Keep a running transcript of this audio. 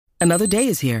Another day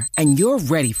is here, and you're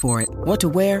ready for it. What to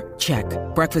wear? Check.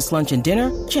 Breakfast, lunch, and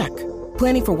dinner? Check.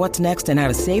 Planning for what's next and how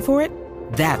to save for it?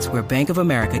 That's where Bank of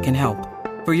America can help.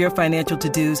 For your financial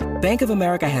to-dos, Bank of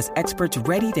America has experts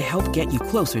ready to help get you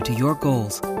closer to your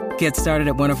goals. Get started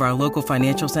at one of our local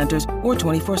financial centers or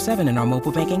 24/7 in our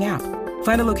mobile banking app.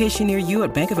 Find a location near you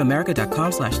at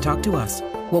bankofamerica.com/talktous.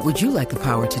 What would you like the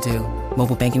power to do?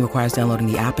 Mobile banking requires downloading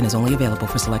the app and is only available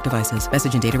for select devices.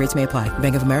 Message and data rates may apply.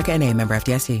 Bank of America N.A., member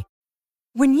FDIC.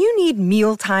 When you need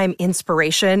mealtime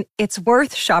inspiration, it's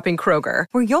worth shopping Kroger,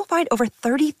 where you'll find over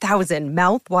 30,000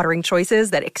 mouth-watering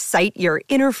choices that excite your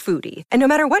inner foodie. And no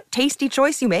matter what tasty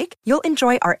choice you make, you'll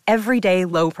enjoy our everyday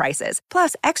low prices,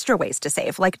 plus extra ways to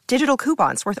save, like digital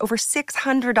coupons worth over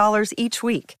 $600 each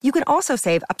week. You can also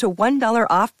save up to $1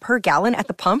 off per gallon at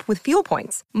the pump with fuel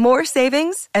points. More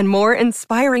savings and more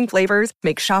inspiring flavors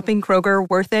make shopping Kroger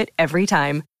worth it every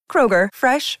time. Kroger,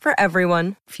 fresh for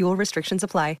everyone. Fuel restrictions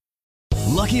apply.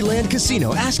 Lucky Land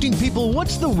Casino, asking people,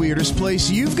 what's the weirdest place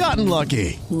you've gotten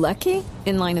lucky? Lucky?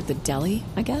 In line at the deli,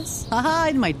 I guess? Aha,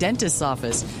 in my dentist's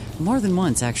office. More than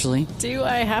once, actually. Do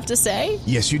I have to say?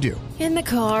 Yes, you do. In the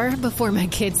car before my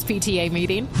kids' PTA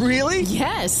meeting. Really?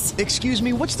 Yes. Excuse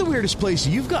me, what's the weirdest place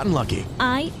you've gotten lucky?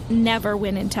 I never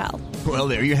win and tell. Well,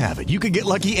 there you have it. You can get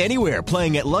lucky anywhere,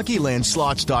 playing at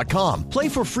LuckyLandSlots.com. Play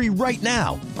for free right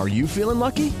now. Are you feeling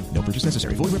lucky? No purchase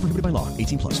necessary. Void where prohibited by law.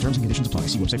 18+. Terms and conditions apply.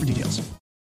 See website for details.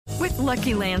 With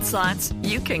Lucky Land Slots,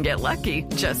 you can get lucky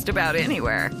just about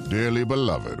anywhere. Dearly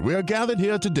beloved, we are gathered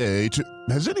here today to...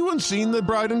 Has anyone seen the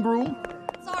bride and groom?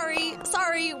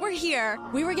 Sorry, we're here.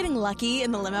 We were getting lucky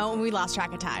in the limo and we lost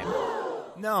track of time.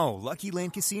 No, Lucky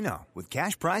Land Casino, with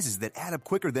cash prizes that add up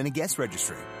quicker than a guest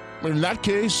registry. In that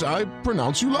case, I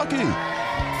pronounce you lucky.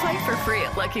 Play for free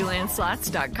at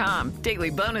LuckyLandSlots.com.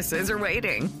 Daily bonuses are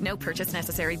waiting. No purchase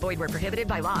necessary. Void where prohibited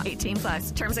by law.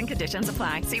 18+. Terms and conditions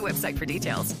apply. See website for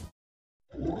details.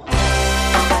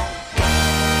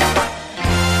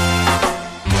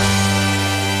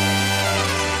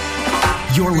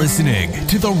 You're listening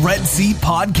to the Red Seat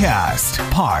Podcast,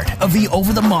 part of the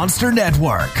Over the Monster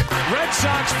Network. Red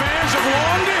Sox fans have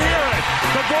longed to hear it.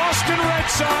 The Boston Red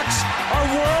Sox are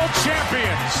world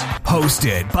champions.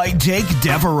 Hosted by Jake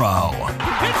Devereaux.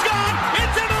 It's gone.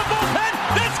 It's into the bullpen.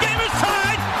 This game is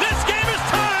tied. This game is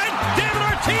tied. David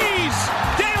Ortiz.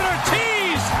 David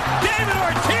Ortiz. David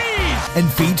Ortiz. And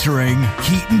featuring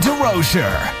Keaton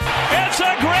DeRocher. It's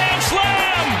a grand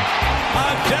slam.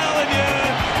 I'm telling you,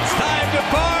 it's time to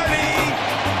party.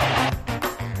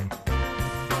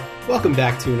 Welcome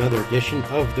back to another edition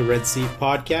of the Red Seat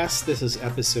Podcast. This is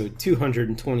episode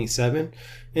 227,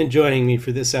 and joining me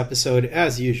for this episode,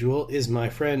 as usual, is my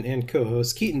friend and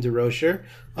co-host Keaton DeRocher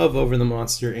of Over the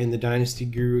Monster and the Dynasty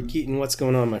Guru. Keaton, what's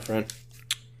going on, my friend?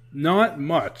 Not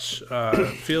much.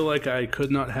 Feel like I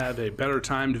could not have a better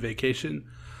timed vacation,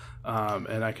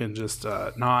 and I can just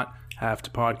not have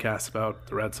to podcast about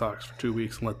the Red Sox for 2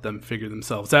 weeks and let them figure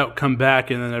themselves out, come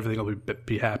back, and then everything will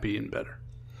be happy and better.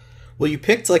 Well, you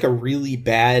picked like a really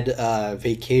bad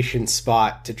vacation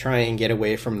spot to try and get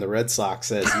away from the Red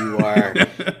Sox, as you are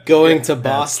going to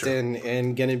Boston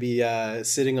and going to be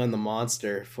sitting on the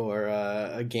Monster for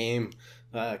a game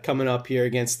coming up here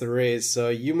against the Rays. So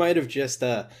you might have just,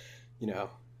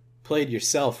 played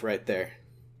yourself right there.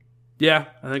 Yeah,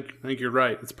 I think you're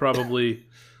right. It's probably,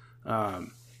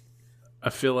 I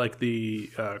feel like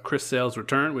the Chris Sale's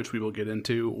return, which we will get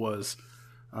into, was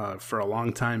for a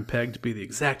long time pegged to be the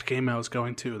exact game I was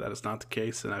going to. That is not the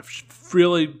case, and I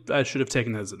should have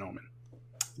taken that as an omen.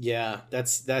 Yeah,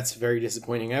 that's very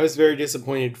disappointing. I was very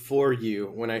disappointed for you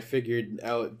when I figured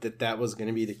out that was going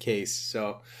to be the case.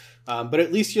 So, but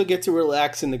at least you'll get to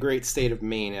relax in the great state of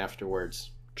Maine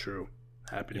afterwards. True.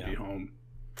 Happy to be home.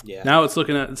 Yeah. Now it's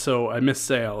looking at, so I missed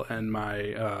Sale, and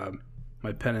my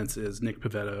penance is Nick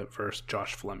Pivetta versus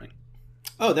Josh Fleming.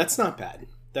 Oh, that's not bad.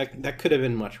 That could have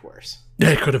been much worse.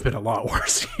 It could have been a lot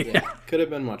worse. Yeah, could have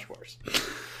been much worse.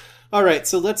 All right,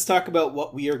 so let's talk about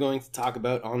what we are going to talk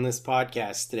about on this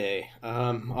podcast today.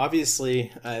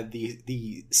 Obviously,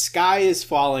 the sky is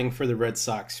falling for the Red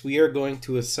Sox. We are going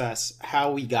to assess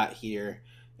how we got here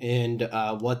and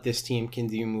what this team can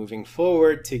do moving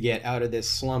forward to get out of this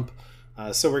slump.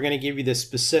 So we're going to give you the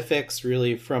specifics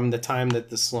really from the time that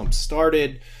the slump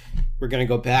started. We're going to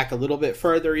go back a little bit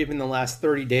further, even the last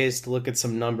 30 days, to look at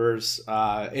some numbers.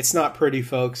 It's not pretty,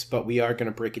 folks, but we are going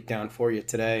to break it down for you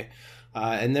today.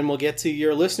 And then we'll get to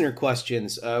your listener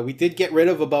questions. We did get rid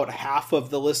of about half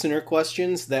of the listener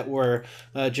questions that were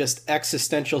just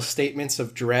existential statements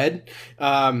of dread.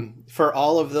 For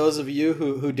all of those of you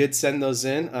who did send those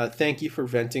in, thank you for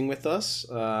venting with us.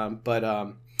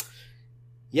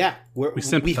 Yeah,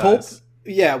 we hope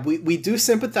Yeah, we do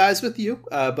sympathize with you,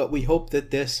 but we hope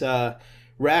that this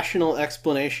rational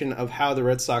explanation of how the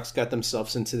Red Sox got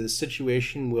themselves into this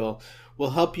situation will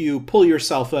help you pull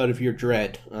yourself out of your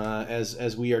dread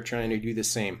as we are trying to do the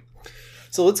same.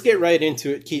 So let's get right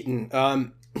into it, Keaton.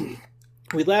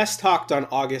 We last talked on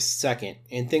August 2nd,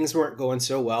 and things weren't going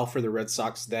so well for the Red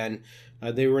Sox then.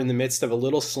 They were in the midst of a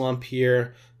little slump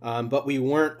here, but we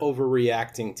weren't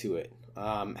overreacting to it.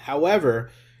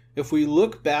 However, if we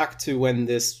look back to when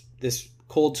this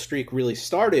cold streak really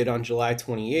started on July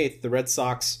 28th, the Red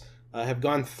Sox have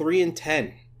gone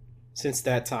 3-10 since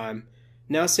that time.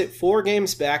 Now sit 4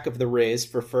 games back of the Rays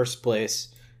for first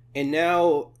place, and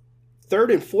now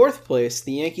third and fourth place,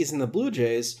 the Yankees and the Blue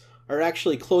Jays, are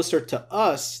actually closer to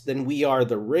us than we are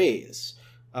the Rays.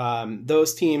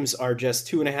 Those teams are just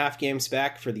 2.5 games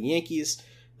back for the Yankees.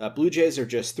 Blue Jays are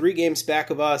just 3 games back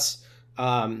of us.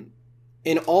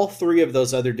 And all 3 of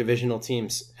those other divisional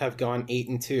teams have gone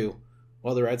 8-2,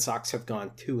 while the Red Sox have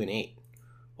gone 2-8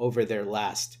 over their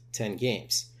last 10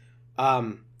 games.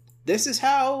 This is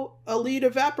how a lead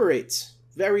evaporates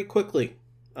very quickly.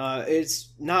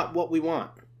 It's not what we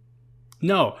want.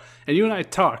 No, and you and I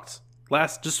talked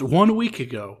just 1 week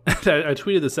ago. I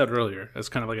tweeted this out earlier as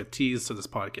kind of like a tease to this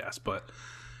podcast, but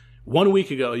 1 week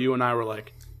ago, you and I were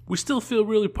like, we still feel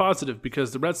really positive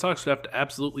because the Red Sox would have to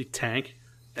absolutely tank,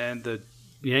 and the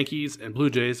Yankees and Blue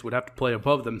Jays would have to play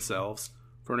above themselves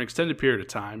for an extended period of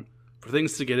time for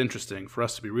things to get interesting, for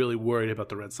us to be really worried about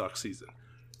the Red Sox season.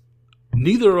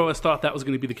 Neither of us thought that was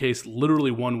going to be the case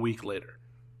literally 1 week later.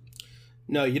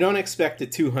 No, you don't expect a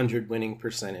 200 winning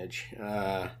percentage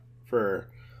for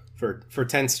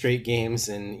 10 straight games,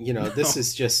 and this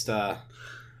is just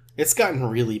it's gotten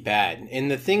really bad.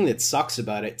 And the thing that sucks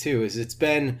about it too is it's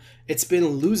been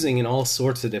losing in all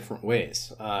sorts of different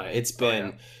ways. It's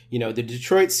been the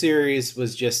Detroit series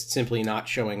was just simply not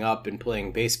showing up and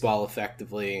playing baseball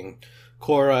effectively, and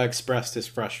Cora expressed his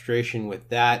frustration with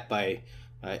that by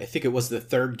I think it was the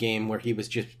third game where he was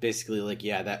just basically like,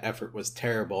 yeah, that effort was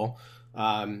terrible.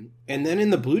 And then in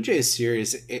the Blue Jays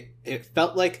series, it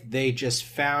felt like they just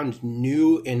found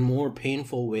new and more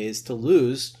painful ways to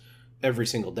lose every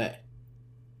single day.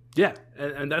 Yeah,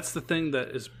 and that's the thing that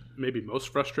is maybe most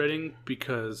frustrating,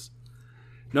 because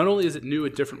not only is it new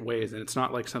in different ways, and it's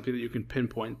not like something that you can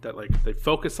pinpoint that like they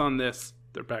focus on this,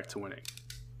 they're back to winning.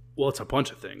 Well, it's a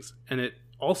bunch of things, and it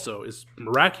also is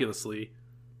miraculously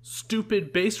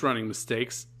stupid base running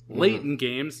mistakes late in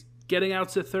games, getting out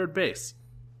to third base.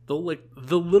 The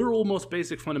literal most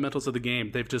basic fundamentals of the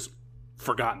game, they've just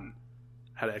forgotten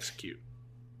how to execute.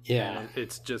 Yeah. And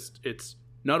it's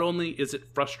not only is it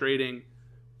frustrating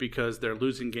because they're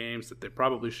losing games that they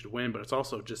probably should win, but it's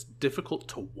also just difficult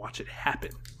to watch it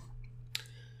happen.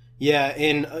 Yeah,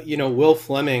 and Will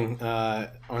Fleming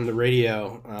on the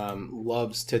radio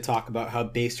loves to talk about how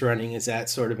base running is at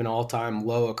sort of an all-time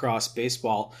low across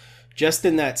baseball. Just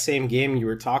in that same game you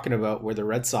were talking about where the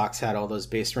Red Sox had all those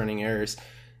base running errors,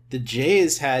 the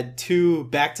Jays had 2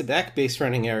 back-to-back base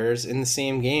running errors in the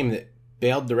same game that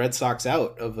bailed the Red Sox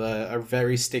out of a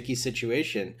very sticky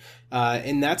situation.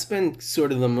 And that's been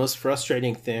sort of the most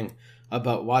frustrating thing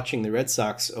about watching the Red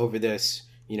Sox over this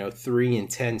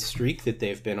 3-10 streak that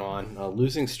they've been on, a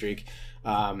losing streak,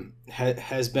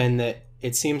 has been that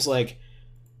it seems like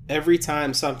every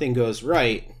time something goes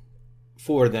right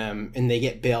for them and they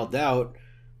get bailed out,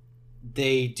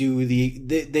 they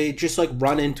just like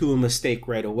run into a mistake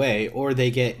right away, or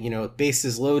they get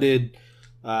bases loaded,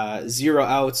 0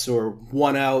 outs or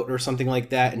 1 out or something like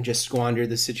that, and just squander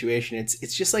the situation.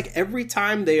 It's just like every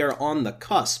time they are on the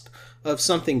cusp of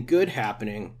something good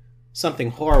happening,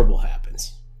 something horrible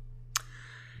happens.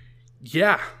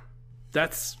 Yeah,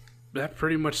 that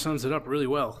pretty much sums it up really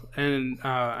well. And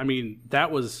I mean,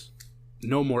 that was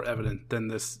no more evident than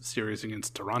this series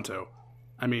against Toronto.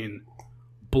 I mean,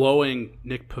 blowing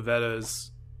Nick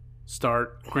Pavetta's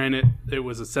start. Granted, it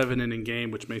was a 7-inning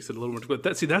game, which makes it a little more difficult.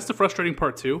 That's the frustrating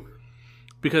part too,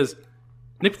 because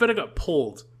Nick Pivetta got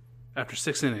pulled after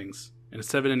 6 innings in a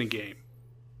 7-inning game.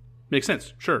 Makes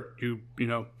sense. Sure, you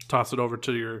toss it over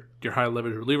to your high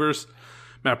leverage relievers.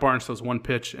 Matt Barnes throws 1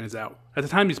 pitch and is out. At the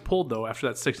time he's pulled, though, after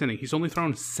that 6th inning, he's only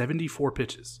thrown 74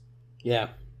 pitches. Yeah,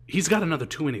 he's got another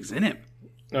 2 innings in him.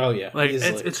 Oh yeah, like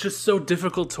it's just so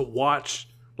difficult to watch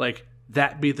like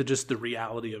that be the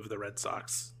reality of the Red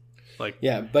Sox. Like,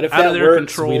 yeah, but if out of that their works,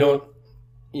 control, we don't.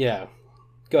 Yeah,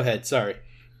 go ahead. Sorry.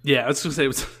 Yeah, I was gonna say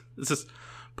it's just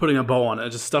putting a bow on it.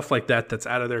 Just stuff like that that's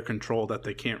out of their control that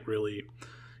they can't really,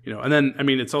 And then I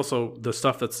mean, it's also the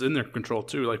stuff that's in their control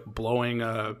too, like blowing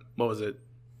what was it,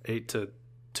 8-2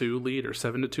 lead or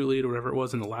 7-2 lead or whatever it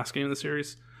was in the last game of the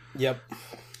series. Yep.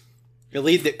 A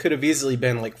lead that could have easily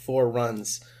been like 4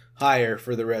 runs higher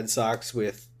for the Red Sox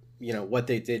with, what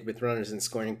they did with runners in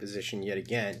scoring position yet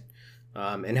again,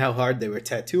 and how hard they were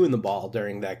tattooing the ball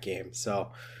during that game.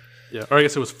 So, yeah, or I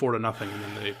guess it was 4-0, and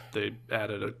then they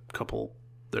added a couple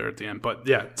there at the end. But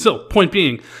yeah, still, point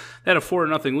being, they had a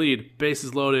 4-0 lead,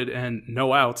 bases loaded and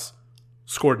no outs,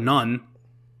 scored none,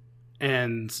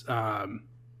 and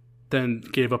then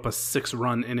gave up a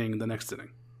 6-run inning the next inning.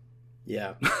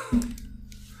 Yeah.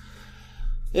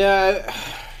 Yeah,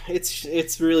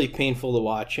 it's really painful to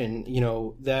watch, and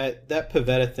that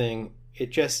Pivetta thing,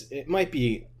 it might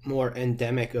be more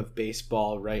endemic of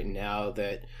baseball right now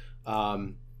that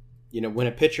when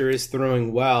a pitcher is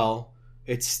throwing well,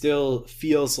 it still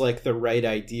feels like the right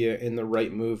idea and the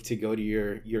right move to go to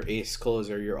your ace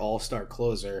closer, your all-star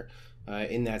closer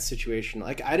in that situation.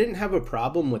 Like, I didn't have a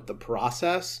problem with the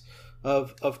process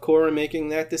of Cora making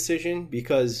that decision,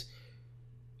 because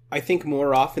I think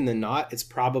more often than not, it's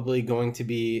probably going to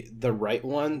be the right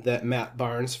one, that Matt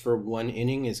Barnes for 1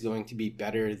 inning is going to be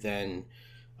better than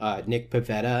Nick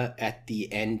Pivetta at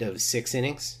the end of 6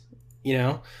 innings,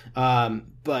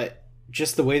 but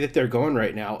just the way that they're going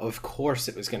right now, of course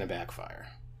it was going to backfire.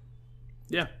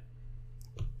 Yeah.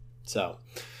 So,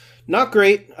 not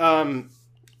great.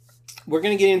 We're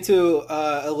going to get into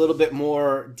a little bit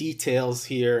more details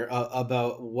here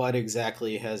about what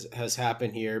exactly has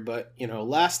happened here. But,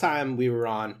 last time we were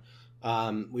on,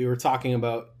 we were talking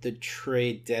about the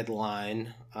trade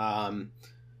deadline.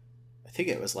 I think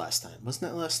it was last time. Wasn't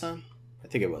that last time? I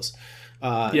think it was.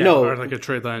 No, or like a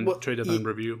trade deadline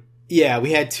review. Yeah,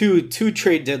 we had two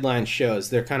trade deadline shows.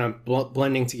 They're kind of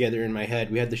blending together in my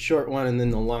head. We had the short one and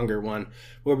then the longer one,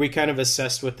 where we kind of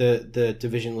assessed what the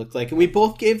division looked like. And we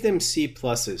both gave them C+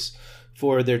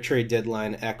 for their trade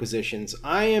deadline acquisitions.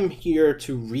 I am here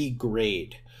to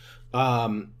regrade.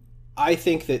 I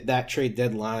think that trade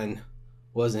deadline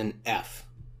was an F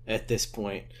at this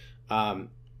point.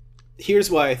 Here's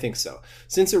why I think so.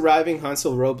 Since arriving,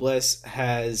 Hansel Robles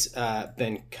has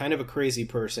been kind of a crazy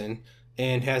person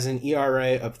and has an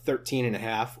ERA of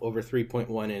 13.5 over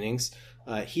 3.1 innings.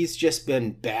 He's just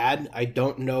been bad. I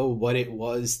don't know what it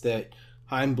was that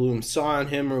Chaim Bloom saw in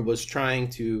him or was trying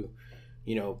to,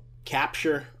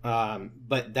 capture,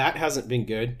 but that hasn't been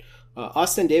good.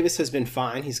 Austin Davis has been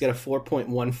fine. He's got a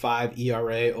 4.15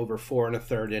 ERA over 4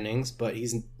 1/3 innings, but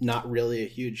he's not really a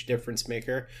huge difference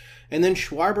maker. And then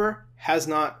Schwarber has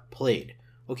not played.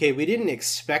 Okay, we didn't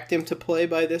expect him to play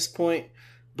by this point,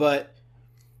 but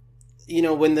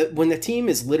when the team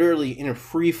is literally in a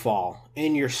free fall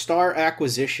and your star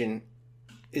acquisition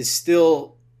is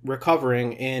still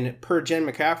recovering, and per Jen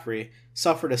McCaffrey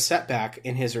suffered a setback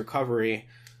in his recovery,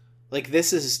 like,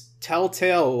 this is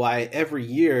telltale why every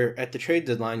year at the trade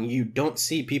deadline you don't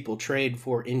see people trade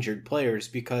for injured players,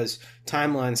 because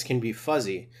timelines can be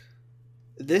fuzzy.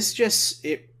 This just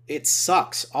it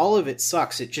sucks. All of it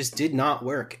sucks. It just did not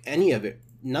work. Any of it.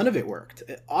 None of it worked.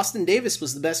 Austin Davis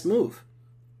was the best move.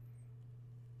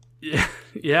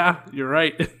 Yeah, you're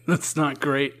right. That's not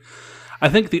great. I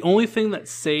think the only thing that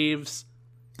saves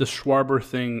the Schwarber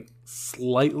thing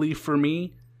slightly for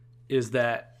me is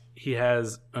that he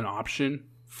has an option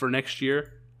for next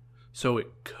year. So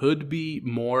it could be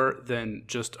more than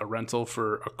just a rental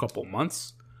for a couple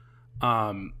months.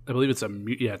 I believe it's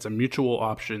a mutual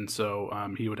option.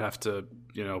 So he would have to,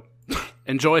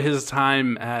 enjoy his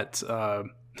time at,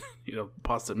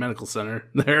 Boston Medical Center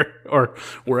there, or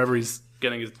wherever he's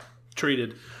getting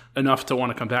treated, enough to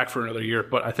want to come back for another year.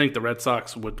 But I think the Red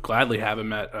Sox would gladly have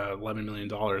him at $11 million.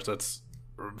 That's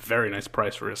a very nice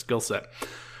price for his skill set.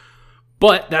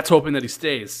 But that's hoping that he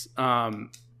stays.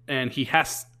 And he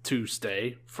has to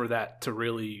stay for that to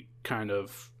really kind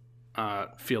of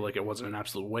feel like it wasn't an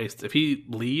absolute waste. If he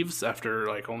leaves after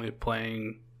only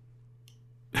playing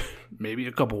maybe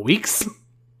a couple weeks,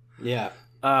 then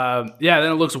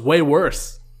it looks way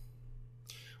worse.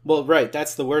 Well, right.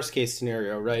 That's the worst case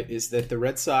scenario, right? Is that the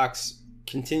Red Sox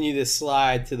continue this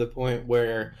slide to the point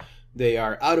where they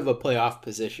are out of a playoff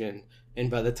position,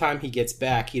 and by the time he gets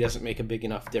back, he doesn't make a big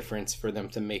enough difference for them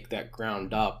to make that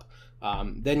ground up.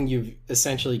 Then you've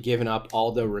essentially given up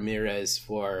Aldo Ramirez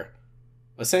for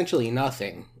essentially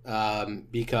nothing,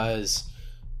 because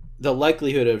the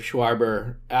likelihood of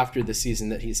Schwarber, after the season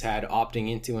that he's had,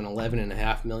 opting into an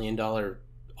 $11.5 million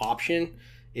option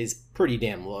is pretty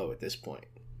damn low at this point.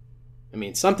 I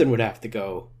mean, something would have to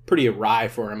go pretty awry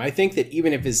for him. I think that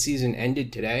even if his season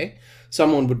ended today,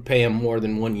 someone would pay him more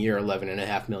than 1 year,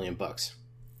 $11.5 million.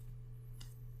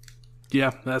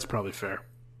 Yeah, that's probably fair.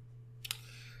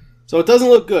 So it doesn't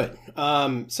look good.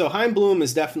 So Chaim Bloom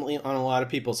is definitely on a lot of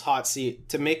people's hot seat.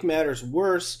 To make matters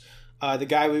worse, The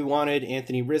guy we wanted,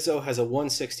 Anthony Rizzo, has a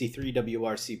 163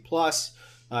 WRC plus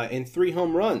and 3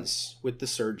 home runs with the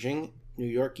surging New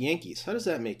York Yankees. How does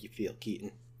that make you feel,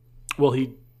 Keaton? Well,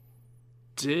 he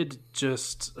did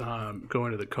just go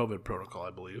into the COVID protocol,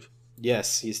 I believe.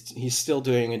 Yes, he's still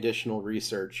doing additional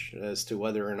research as to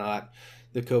whether or not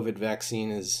the COVID vaccine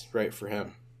is right for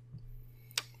him.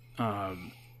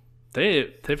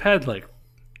 They've had like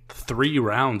 3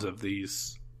 rounds of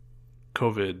these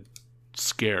COVID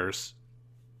scares,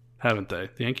 haven't they?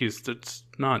 The Yankees, it's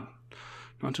not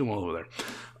doing well over there.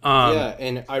 Yeah,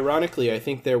 and ironically, I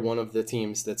think they're one of the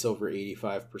teams that's over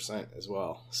 85% as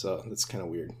well. So that's kind of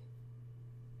weird.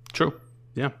 True.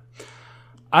 Yeah.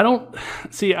 I'm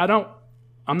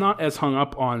not as hung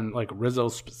up on like Rizzo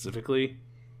specifically.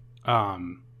 I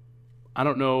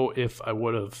don't know if I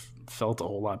would have felt a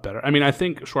whole lot better. I mean, I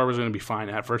think Schwarber's going to be fine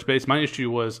at first base. My issue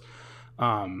was,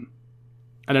 and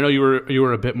I know you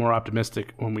were a bit more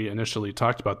optimistic when we initially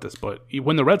talked about this, but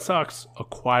when the Red Sox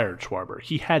acquired Schwarber,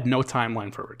 he had no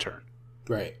timeline for return.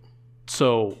 Right.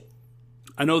 So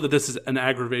I know that this is an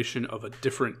aggravation of a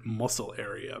different muscle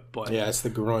area, but yeah, it's the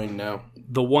groin now.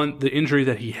 The injury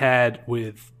that he had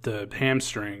with the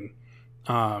hamstring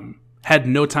had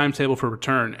no timetable for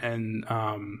return, and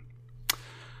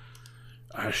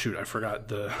I forgot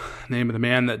the name of the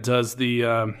man that does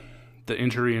the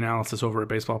injury analysis over at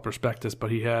Baseball Prospectus,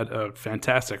 but he had a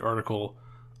fantastic article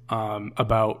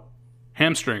about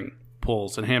hamstring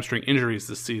pulls and hamstring injuries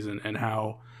this season, and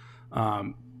how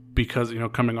because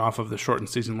coming off of the shortened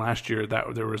season last year,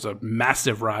 that there was a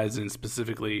massive rise in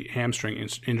specifically hamstring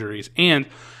injuries, and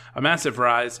a massive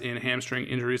rise in hamstring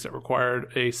injuries that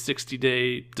required a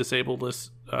 60-day disabled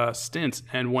list stint.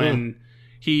 And when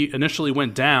he initially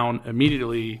went down,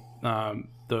 immediately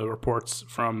the reports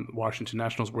from Washington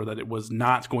Nationals were that it was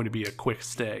not going to be a quick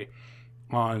stay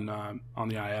on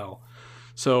the IL.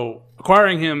 So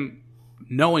acquiring him,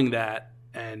 knowing that,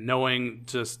 and knowing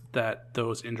just that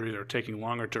those injuries are taking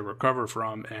longer to recover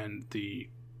from, and the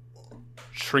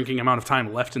shrinking amount of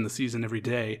time left in the season every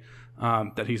day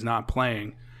that he's not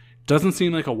playing, doesn't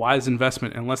seem like a wise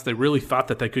investment unless they really thought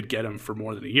that they could get him for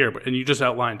more than a year. And you just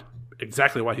outlined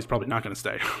exactly why he's probably not going to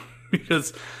stay.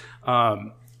 Because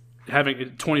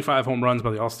having 25 home runs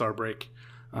by the All-Star break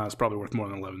is probably worth more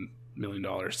than $11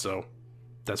 million. So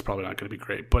that's probably not going to be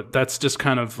great. But that's just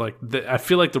kind of like I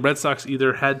feel like the Red Sox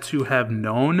either had to have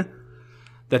known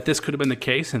that this could have been the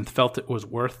case and felt it was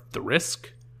worth the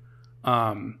risk,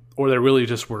 or they really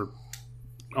just were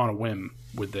on a whim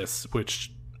with this,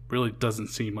 which really doesn't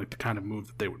seem like the kind of move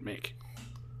that they would make.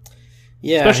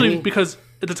 Yeah, especially because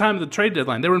at the time of the trade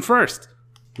deadline, they were in first.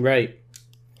 Right.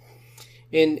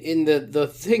 And the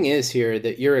thing is here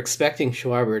that you're expecting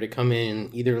Schwarber to come in,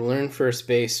 either learn first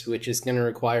base, which is going to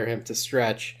require him to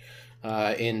stretch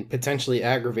and potentially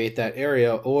aggravate that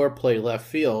area, or play left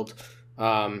field.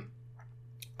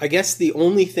 I guess the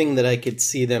only thing that I could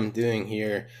see them doing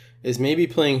here is maybe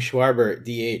playing Schwarber at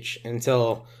DH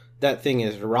until that thing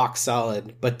is rock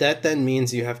solid. But that then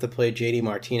means you have to play JD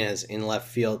Martinez in left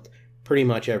field pretty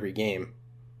much every game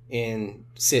and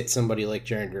sit somebody like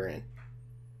Jarren Duran.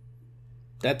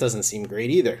 That doesn't seem great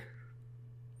either.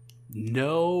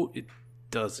 No, it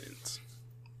doesn't.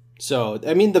 So,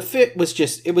 I mean, the fit was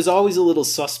it was always a little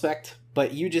suspect,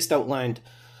 but you just outlined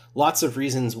lots of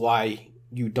reasons why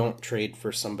you don't trade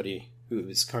for somebody who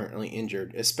is currently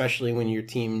injured, especially when your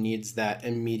team needs that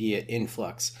immediate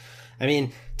influx. I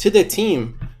mean, to the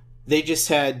team, they just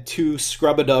had 2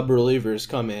 scrub-a-dub relievers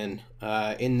come in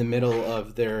the middle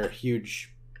of their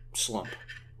huge slump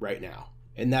right now.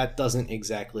 And that doesn't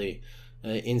exactly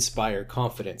inspire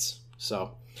confidence.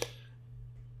 So,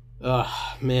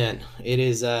 man, it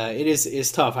is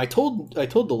tough. I told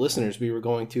the listeners we were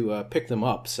going to pick them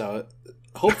up, so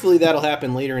hopefully that'll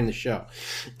happen later in the show.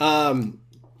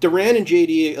 Duran and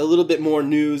JD, a little bit more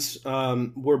news.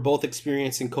 We're both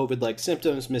experiencing COVID-like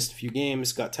symptoms, missed a few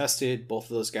games, got tested. Both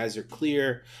of those guys are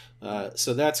clear,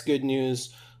 so that's good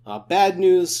news. Bad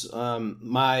news,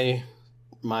 my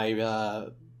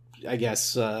I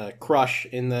guess, crush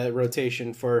in the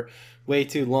rotation for way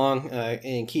too long.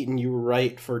 And Keaton, you were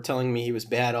right for telling me he was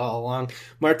bad all along.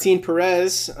 Martin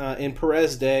Perez, in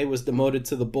Perez Day, was demoted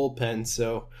to the bullpen.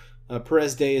 So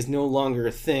Perez Day is no longer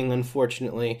a thing,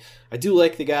 unfortunately. I do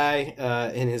like the guy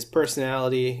and his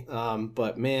personality,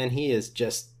 but man, he has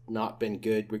just not been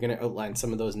good. We're going to outline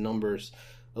some of those numbers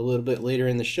a little bit later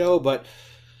in the show, but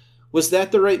was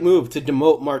that the right move to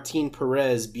demote Martin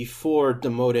Perez before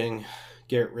demoting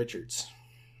Garrett Richards?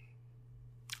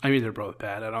 I mean, they're both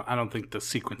bad. I don't think the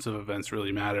sequence of events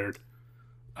really mattered.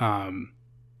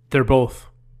 They're both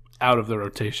out of the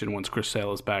rotation once Chris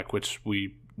Sale is back, which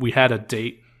we had a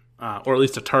date or at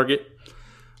least a target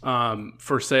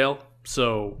for Sale.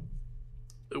 So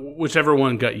whichever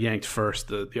one got yanked first,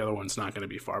 the other one's not going to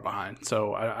be far behind.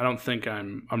 So I don't think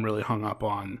I'm really hung up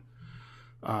on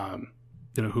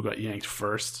who got yanked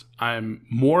first. I'm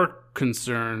more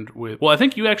concerned with. Well, I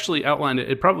think you actually outlined it.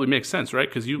 It probably makes sense, right?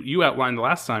 Because you outlined the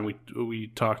last time we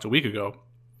talked a week ago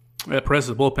that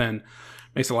Perez's bullpen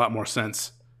makes a lot more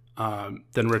sense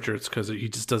than Richards, because he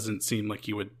just doesn't seem like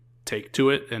he would take to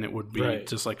it, and it would be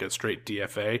just like a straight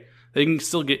DFA. They can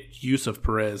still get use of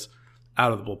Perez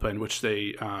out of the bullpen, which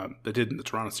they did in the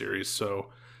Toronto series. So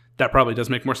that probably does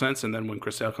make more sense. And then when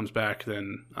Chris Sale comes back,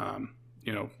 then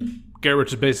Garrett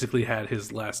Richards basically had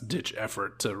his last ditch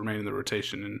effort to remain in the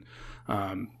rotation,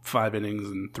 and 5 innings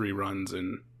and 3 runs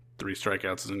and 3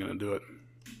 strikeouts isn't going to do it.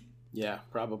 Yeah,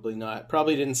 probably not.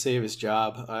 Probably didn't save his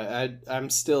job. I'm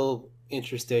still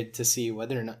interested to see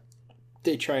whether or not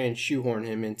they try and shoehorn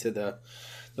him into the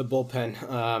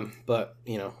bullpen. But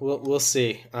we'll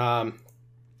see. A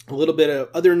little bit of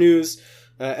other news.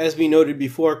 As we noted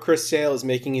before, Chris Sale is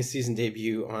making his season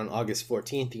debut on August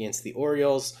 14th against the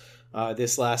Orioles.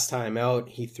 This last time out,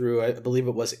 he threw, I believe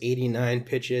it was 89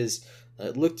 pitches.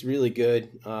 It looked really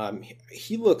good.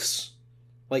 He looks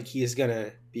like he is going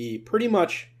to be pretty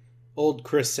much old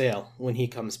Chris Sale when he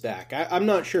comes back. I'm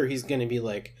not sure he's going to be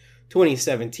like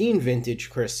 2017 vintage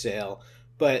Chris Sale,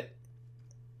 but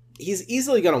he's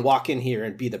easily going to walk in here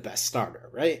and be the best starter,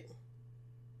 right?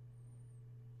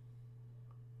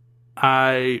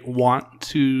 I want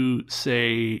to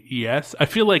say yes. I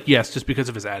feel like yes, just because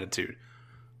of his attitude.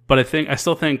 But I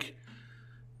still think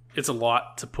it's a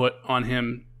lot to put on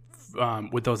him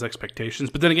with those expectations.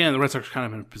 But then again, the Red Sox are kind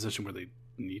of in a position where they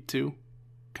need to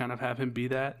kind of have him be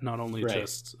that. Not only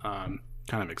just kind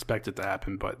of expect it to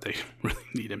happen, but they really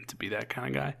need him to be that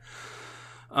kind of guy.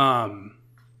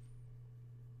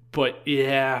 But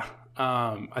yeah,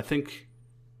 I think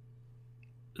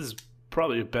this is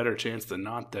probably a better chance than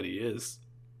not that he is.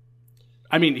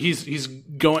 I mean, he's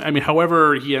going. I mean,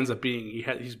 however he ends up being,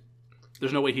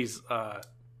 there's no way he's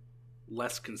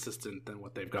less consistent than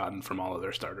what they've gotten from all of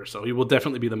their starters. So he will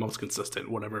definitely be the most consistent,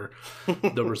 whatever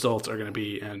the results are going to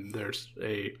be. And there's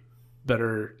a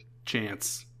better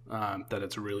chance that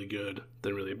it's really good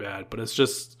than really bad. But it's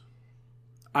just,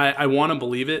 I want to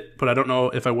believe it, but I don't know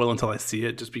if I will until I see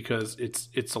it, just because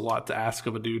it's a lot to ask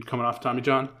of a dude coming off Tommy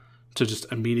John to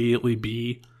just immediately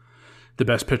be the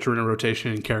best pitcher in a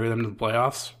rotation and carry them to the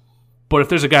playoffs. But if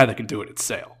there's a guy that can do it, it's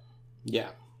Sale. Yeah,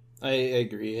 I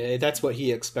agree. That's what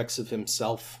he expects of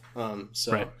himself. I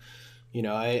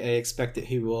expect that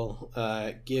he will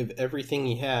give everything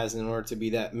he has in order to be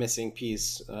that missing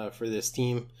piece for this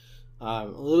team. A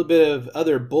little bit of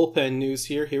other bullpen news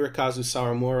here. Hirokazu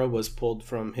Sawamura was pulled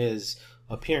from his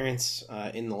appearance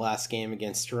in the last game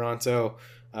against Toronto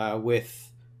with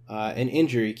an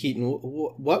injury. Keaton,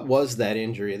 what was that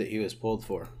injury that he was pulled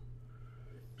for?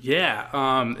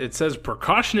 Yeah, it says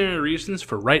precautionary reasons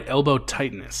for right elbow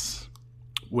tightness,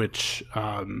 which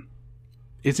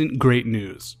isn't great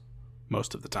news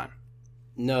most of the time.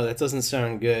 No, that doesn't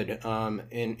sound good.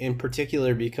 In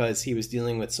particular because he was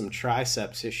dealing with some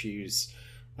triceps issues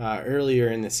earlier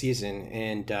in the season,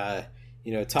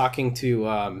 and talking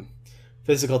to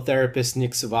physical therapist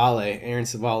Nick Savale, Aaron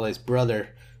Savale's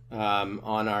brother,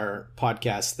 on our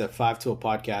podcast, the 5-Tool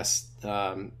podcast,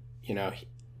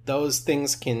 those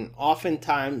things can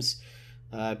oftentimes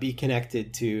be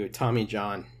connected to Tommy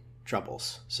John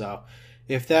troubles. So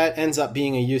if that ends up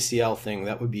being a UCL thing,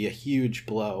 that would be a huge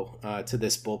blow to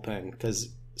this bullpen, because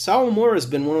Sawamura has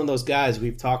been one of those guys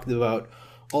we've talked about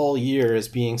all year as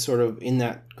being sort of in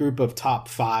that group of top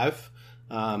 5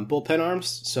 bullpen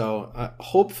arms. So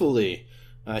hopefully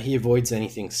he avoids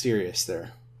anything serious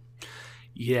there.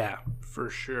 Yeah, for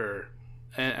sure.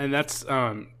 And that's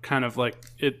kind of like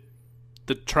it.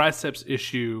 The triceps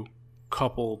issue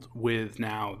coupled with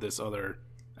now this other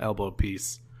elbow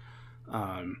piece,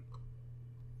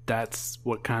 that's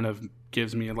what kind of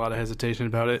gives me a lot of hesitation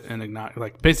about it, and not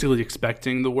like basically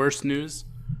expecting the worst news.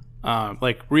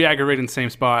 Like re-aggravating the same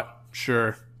spot,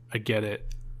 sure, I get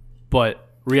it, but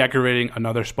re-aggravating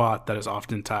another spot that is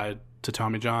often tied to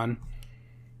Tommy John,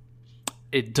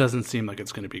 it doesn't seem like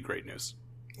it's going to be great news.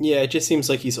 Yeah, it just seems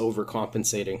like he's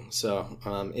overcompensating. So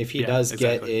if he does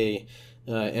get a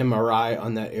MRI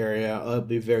on that area, I'll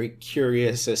be very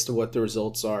curious as to what the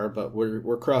results are. But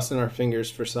we're crossing our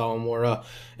fingers for Sawamura.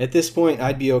 At this point,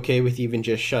 I'd be okay with even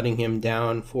just shutting him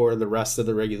down for the rest of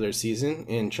the regular season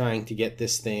and trying to get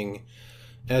this thing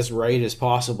as right as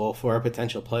possible for a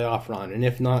potential playoff run. And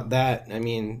if not that, I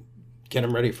mean, get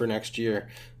him ready for next year.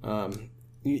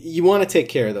 You want to take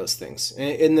care of those things.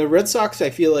 And the Red Sox, I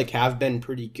feel like, have been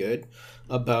pretty good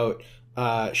about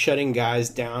shutting guys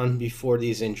down before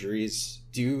these injuries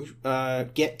do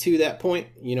get to that point.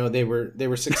 You know, they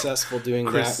were successful doing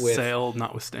Chris that with Sale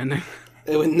notwithstanding.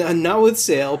 Not with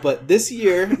Sale, but this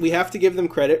year we have to give them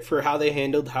credit for how they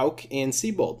handled Houck and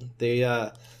Siebold.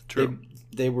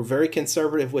 They were very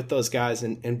conservative with those guys,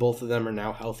 and both of them are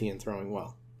now healthy and throwing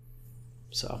well.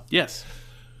 So yes,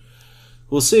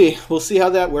 we'll see. We'll see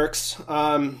how that works.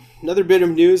 Another bit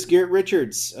of news: Garrett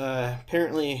Richards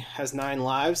apparently has 9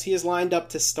 lives. He is lined up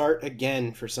to start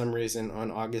again for some reason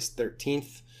on August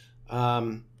 13th.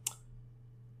 I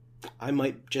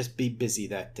might just be busy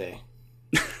that day.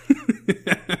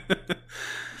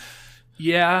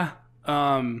 Yeah.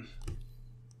 I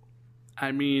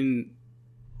mean,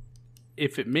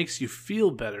 if it makes you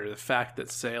feel better, the fact that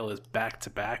Sale is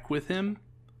back-to-back with him,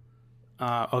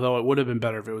 although it would have been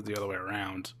better if it was the other way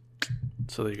around,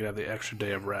 so that you could have the extra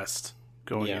day of rest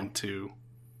going into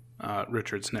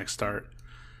Richard's next start.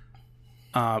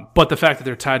 But the fact that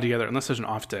they're tied together, unless there's an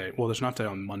off day, well, there's an off day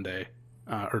on Monday,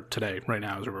 or today, right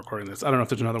now as we're recording this. I don't know if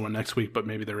there's another one next week, but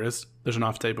maybe there is. There's an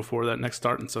off day before that next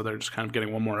start, and so they're just kind of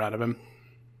getting one more out of him.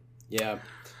 Yeah.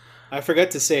 I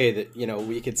forgot to say that, you know,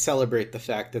 we could celebrate the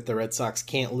fact that the Red Sox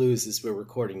can't lose as we're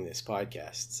recording this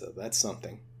podcast, so that's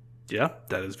something. Yeah,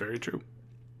 that is very true.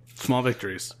 Small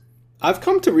victories. I've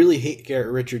come to really hate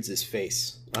Garrett Richards'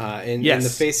 face, and the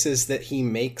faces that he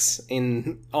makes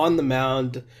on the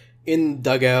mound, in the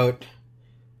dugout.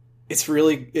 It's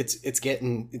really it's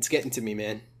getting to me,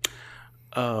 man.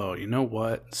 Oh, you know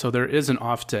what? So there is an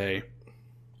off day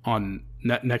on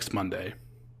next Monday,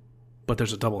 but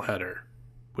there's a doubleheader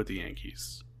with the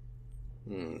Yankees.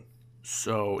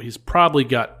 So he's probably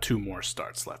got 2 more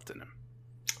starts left in him.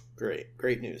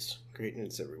 Great news,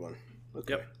 everyone.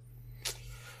 Okay. Yep.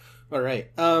 All right.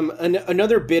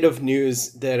 Another bit of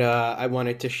news that I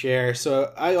wanted to share.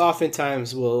 So I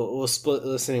oftentimes will split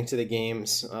listening to the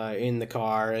games in the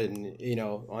car and, you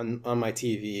know, on my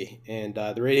TV. And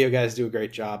the radio guys do a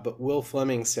great job. But Will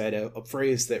Fleming said a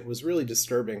phrase that was really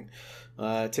disturbing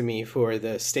to me for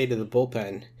the state of the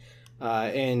bullpen.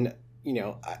 And, you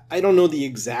know, I don't know the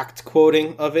exact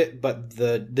quoting of it, but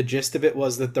the gist of it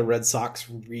was that the Red Sox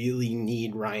really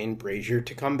need Ryan Brazier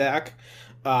to come back.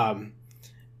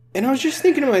 And I was just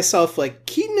thinking to myself, like,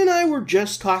 Keaton and I were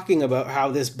just talking about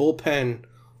how this bullpen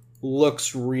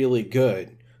looks really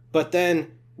good. But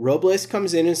then Robles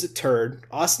comes in as a turd.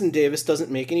 Austin Davis doesn't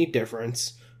make any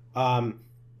difference.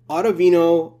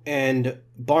 Ottavino and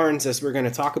Barnes, as we're going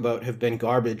to talk about, have been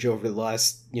garbage over the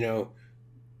last, you know,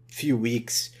 few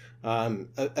weeks.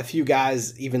 A few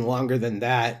guys even longer than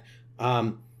that.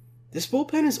 This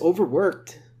bullpen is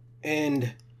overworked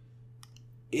and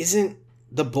isn't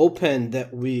the bullpen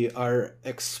that we are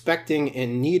expecting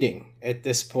and needing at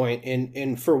this point.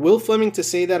 And for Will Fleming to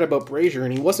say that about Brazier,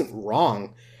 and he wasn't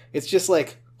wrong, it's just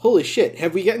like, holy shit,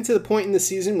 have we gotten to the point in the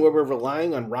season where we're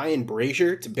relying on Ryan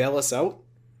Brazier to bail us out?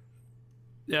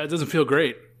 Yeah, it doesn't feel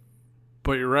great.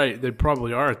 But you're right, they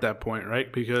probably are at that point, right?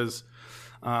 Because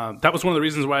that was one of the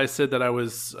reasons why I said that I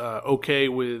was okay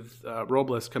with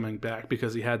Robles coming back,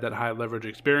 because he had that high leverage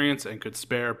experience and could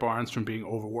spare Barnes from being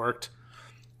overworked.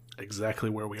 Exactly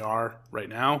where we are right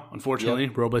now. Unfortunately,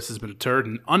 Robles has been a turd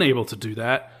and unable to do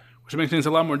that, which makes things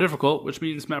a lot more difficult, which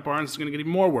means Matt Barnes is going to get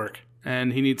even more work,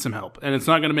 and he needs some help. And it's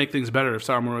not going to make things better if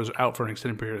Sawamura is out for an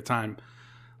extended period of time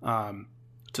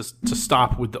to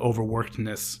stop with the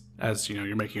overworkedness as, you know,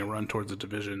 you're making a run towards the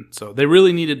division. So they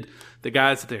really needed the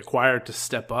guys that they acquired to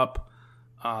step up.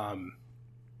 And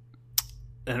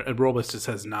Robles just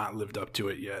has not lived up to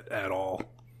it yet at all.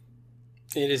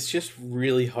 It is just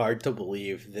really hard to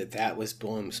believe that was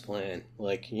Bloom's plan.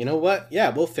 Like, you know what? Yeah,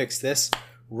 we'll fix this.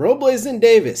 Robles and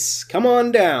Davis, come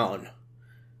on down.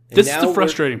 And this is the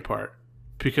frustrating part,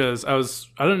 because I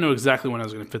don't know exactly when I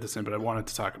was going to fit this in, but I wanted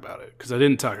to talk about it because I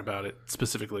didn't talk about it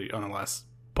specifically on the last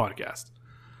podcast.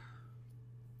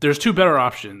 There's 2 better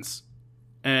options,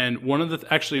 and one of the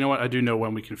actually, you know what? I do know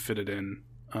when we can fit it in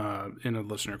a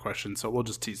listener question, so we'll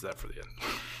just tease that for the end.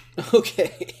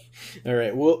 Okay. All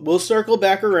right. We'll circle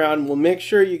back around. We'll make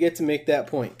sure you get to make that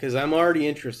point, because I'm already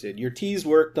interested. Your tease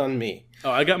worked on me.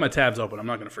 Oh, I got my tabs open. I'm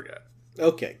not going to forget.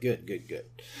 Okay. Good.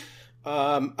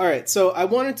 All right. So I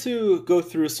wanted to go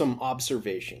through some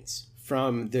observations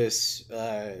from this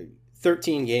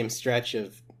 13-game stretch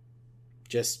of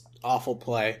just awful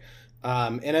play.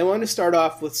 And I want to start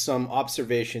off with some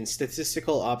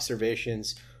statistical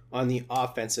observations on the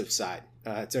offensive side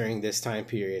during this time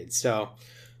period. So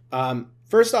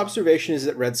first observation is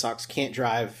that Red Sox can't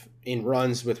drive in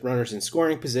runs with runners in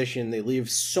scoring position. They leave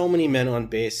so many men on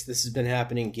base. This has been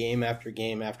happening game after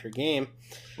game after game.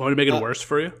 Want to make it worse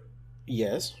for you?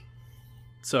 Yes.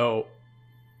 So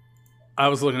I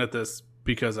was looking at this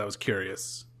because I was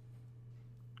curious.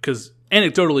 Because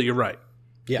anecdotally, you're right.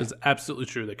 Yeah. It's absolutely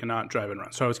true. They cannot drive and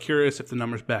run. So I was curious if the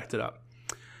numbers backed it up.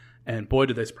 And boy,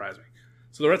 did they surprise me.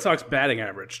 So the Red Sox batting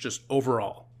average, just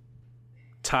overall,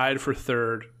 tied for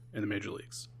third in the major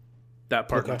leagues. That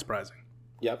part not surprising.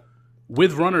 Yep.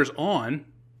 With runners on,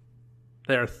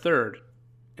 they are third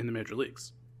in the major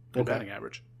leagues in batting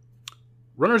average.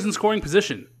 Runners in scoring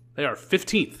position, they are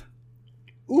 15th.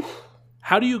 Oof.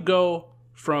 How do you go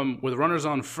from, with runners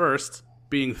on first,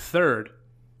 being third,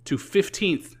 to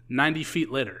 15th 90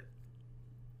 feet later?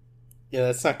 Yeah,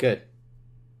 that's not good.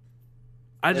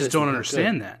 I just don't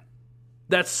understand that.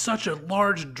 That's such a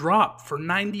large drop for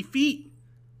 90 feet.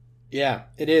 Yeah,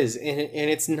 it is. And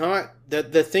it's not...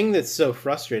 The thing that's so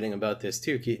frustrating about this,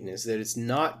 too, Keaton, is that it's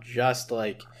not just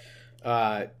like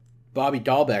Bobby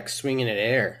Dahlbeck swinging at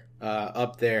air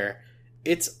up there.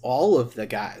 It's all of the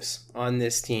guys on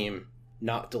this team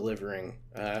not delivering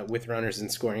with runners in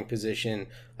scoring position,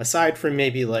 aside from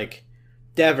maybe like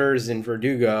Devers and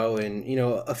Verdugo and, you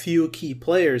know, a few key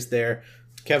players there.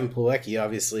 Kevin Plawecki,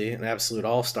 obviously, an absolute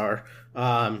all-star.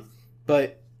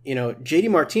 But, you know, JD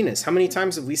Martinez, how many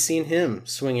times have we seen him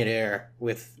swing at air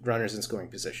with runners in scoring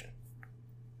position?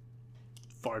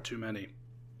 Far too many.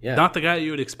 Yeah. Not the guy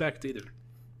you would expect either.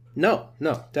 No,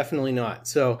 definitely not.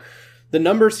 So the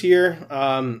numbers here,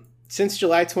 since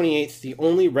July 28th, the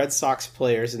only Red Sox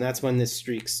players, and that's when this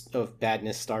streak of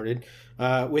badness started,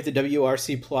 with a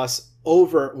WRC plus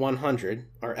over 100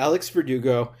 are Alex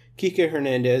Verdugo, Kike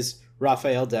Hernandez,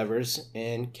 Rafael Devers,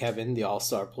 and Kevin, the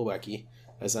all-star Plawecki,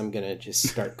 as I'm going to just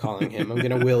start calling him. I'm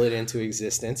going to will it into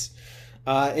existence.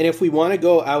 And if we want to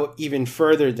go out even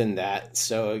further than that,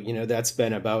 so, you know, that's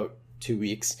been about 2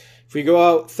 weeks. If we go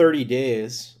out 30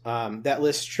 days, that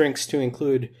list shrinks to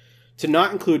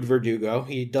not include Verdugo.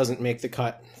 He doesn't make the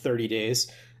cut 30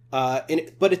 days. But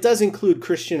it does include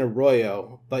Christian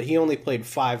Arroyo, but he only played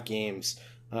 5 games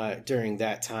during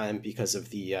that time because of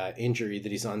the injury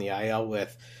that he's on the IL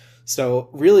with. So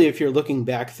really, if you're looking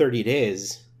back 30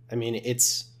 days, I mean,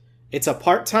 it's a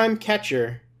part-time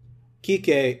catcher,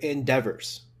 Kike and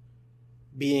Devers,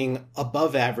 being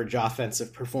above average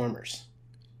offensive performers.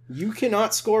 You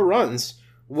cannot score runs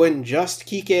when just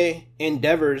Kike and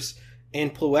Devers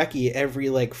and Plawecki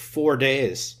every 4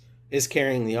 days is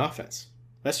carrying the offense.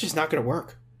 That's just not going to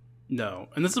work. No.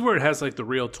 And this is where it has the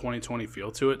real 2020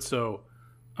 feel to it. So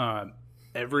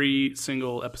every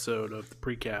single episode of the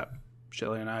Precap,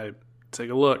 Shelly and I take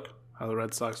a look how the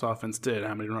Red Sox offense did,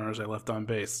 how many runners they left on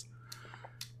base.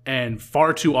 And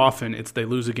far too often, it's they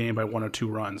lose a game by 1 or 2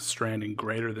 runs, stranding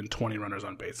greater than 20 runners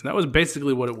on base. And that was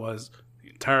basically what it was the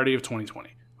entirety of 2020.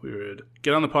 We would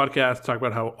get on the podcast, talk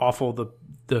about how awful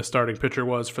the starting pitcher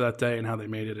was for that day and how they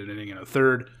made it an inning and a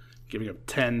third, giving up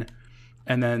 10.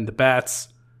 And then the bats,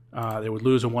 they would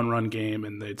lose a 1-run game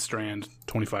and they'd strand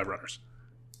 25 runners.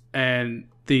 And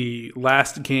the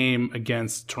last game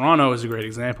against Toronto is a great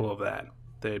example of that.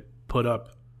 They put up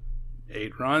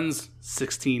 8 runs,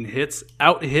 16 hits,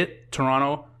 out-hit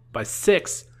Toronto by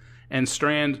 6, and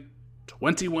strand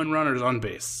 21 runners on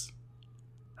base.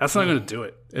 That's not going to do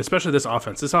it, especially this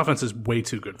offense. This offense is way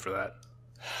too good for that.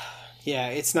 Yeah,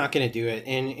 it's not going to do it.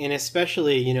 And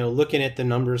especially, looking at the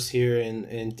numbers here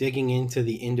and digging into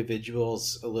the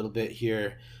individuals a little bit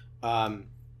here, Xander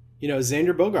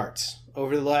Bogaerts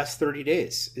over the last 30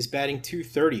 days is batting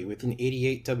 .230 with an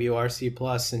 88 WRC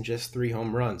plus and just 3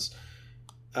 home runs.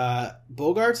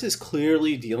 Bogaerts is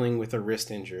clearly dealing with a wrist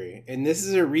injury, and this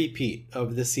is a repeat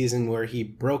of the season where he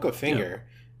broke a finger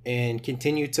and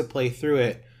continued to play through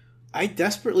it. I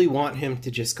desperately want him to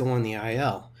just go on the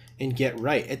IL and get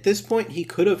right. At this point, he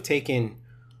could have taken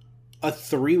a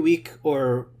 3-week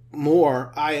or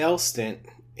more IL stint,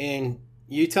 and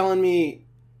you telling me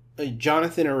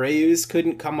Jonathan Arraez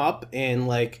couldn't come up and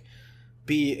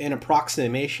be an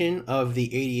approximation of the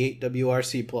 88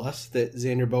 WRC plus that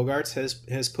Xander Bogaerts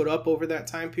has put up over that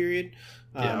time period?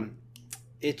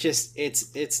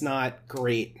 It's not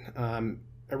great.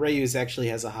 Arraez actually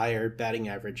has a higher batting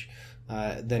average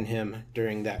than him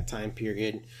during that time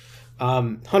period.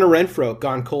 Hunter Renfroe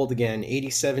gone cold again,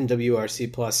 87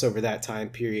 WRC plus over that time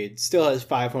period. Still has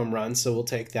 5 home runs, so we'll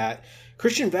take that.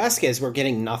 Christian Vasquez we're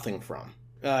getting nothing from.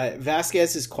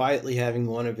 Vasquez is quietly having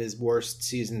one of his worst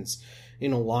seasons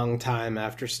in a long time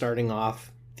after starting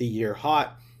off the year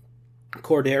hot.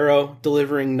 Cordero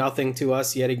delivering nothing to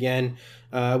us yet again.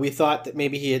 We thought that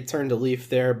maybe he had turned a leaf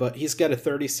there, but he's got a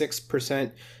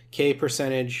 36% K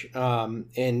percentage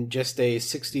and just a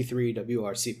 63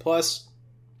 WRC plus.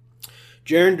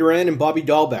 Jarren Duran and Bobby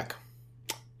Dahlbeck.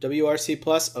 WRC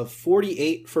plus of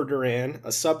 48 for Duran,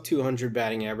 a sub 200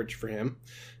 batting average for him.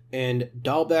 And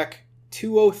Dahlbeck,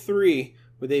 203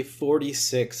 with a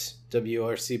 46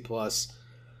 WRC plus.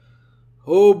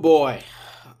 Oh boy.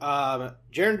 Jarren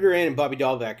Duran and Bobby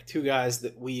Dahlbeck, two guys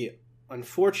that we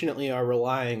unfortunately are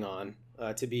relying on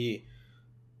to be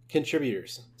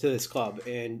contributors to this club.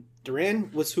 And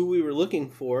Duran was who we were looking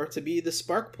for to be the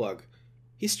spark plug.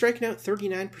 He's striking out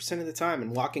 39% of the time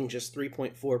and walking just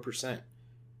 3.4%.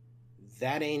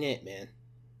 That ain't it, man.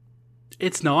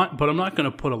 It's not, but I'm not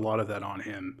going to put a lot of that on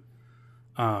him.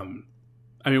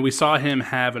 We saw him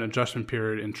have an adjustment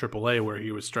period in AAA where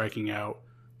he was striking out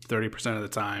 30% of the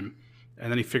time, and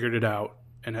then he figured it out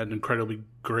and had an incredibly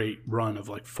great run of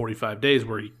like 45 days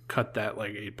where he cut that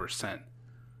like 8%.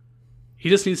 He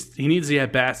needs the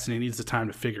at-bats and he needs the time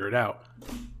to figure it out.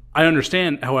 I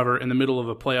understand, however, in the middle of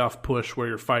a playoff push where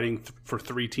you're fighting for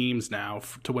 3 teams now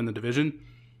to win the division,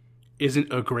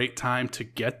 isn't a great time to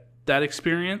get that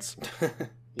experience.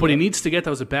 But he needs to get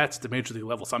those at-bats at the major league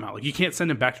level somehow. Like, you can't send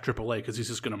him back to AAA because he's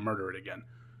just going to murder it again.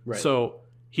 Right. So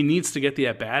he needs to get the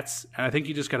at-bats, and I think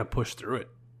you just got to push through it.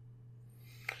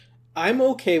 I'm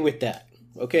okay with that.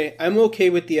 Okay? I'm okay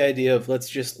with the idea of let's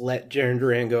just let Jarren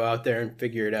Duran go out there and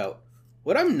figure it out.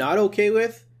 What I'm not okay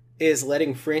with is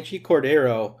letting Franchy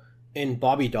Cordero and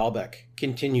Bobby Dahlbeck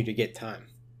continue to get time.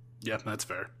 Yeah, that's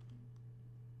fair.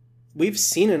 We've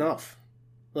seen enough.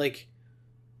 Like,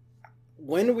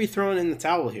 when are we throwing in the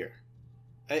towel here?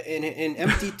 An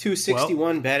empty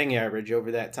 261 batting average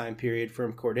over that time period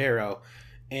from Cordero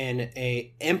and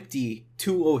a empty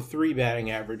 203 batting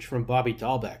average from Bobby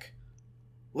Dahlbeck.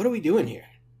 What are we doing here?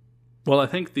 Well, I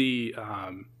think the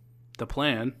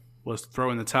plan was to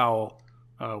throw in the towel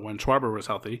when Schwarber was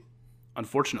healthy.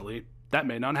 Unfortunately, that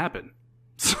may not happen.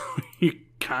 So you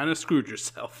kind of screwed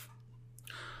yourself.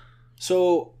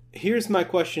 So here's my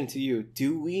question to you.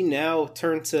 Do we now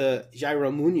turn to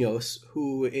Jairo Munoz,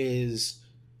 who is...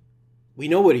 We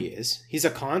know what he is. He's a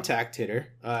contact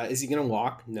hitter. Is he going to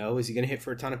walk? No. Is he going to hit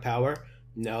for a ton of power?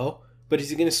 No. But is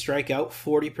he going to strike out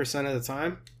 40% of the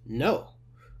time? No.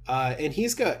 And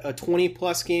he's got a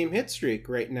 20-plus game hit streak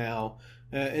right now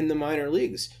in the minor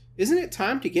leagues. Isn't it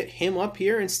time to get him up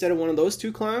here instead of one of those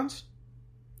two clowns?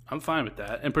 I'm fine with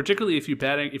that. And particularly if you're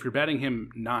batting him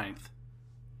ninth,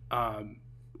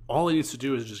 all he needs to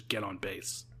do is just get on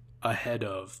base ahead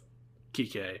of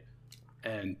Kike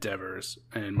and Devers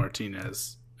and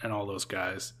Martinez and all those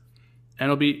guys. And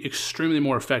it'll be extremely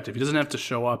more effective. He doesn't have to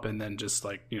show up and then just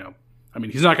he's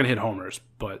not going to hit homers,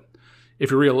 but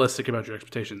if you're realistic about your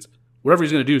expectations, whatever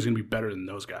he's going to do is going to be better than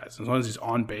those guys. As long as he's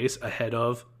on base ahead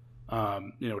of,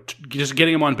 just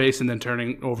getting him on base and then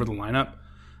turning over the lineup,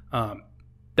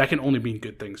 that can only mean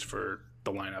good things for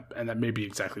the lineup, and that may be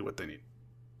exactly what they need.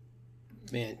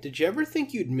 Man, did you ever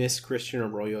think you'd miss Christian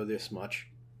Arroyo this much?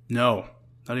 No,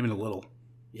 not even a little.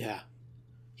 Yeah.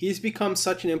 He's become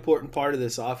such an important part of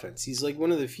this offense. He's like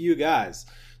one of the few guys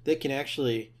that can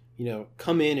actually,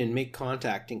 come in and make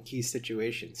contact in key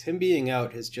situations. Him being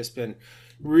out has just been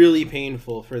really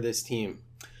painful for this team.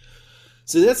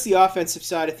 So that's the offensive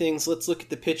side of things. Let's look at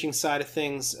the pitching side of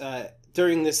things.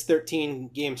 During this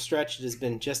 13-game stretch, it has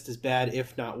been just as bad,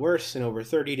 if not worse. In over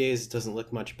 30 days, it doesn't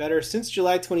look much better. Since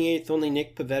July 28th, only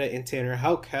Nick Pivetta and Tanner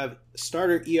Houck have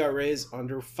starter ERAs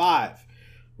under 5.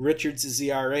 Richards'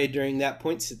 ERA during that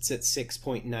point sits at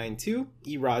 6.92.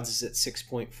 Erod's is at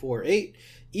 6.48.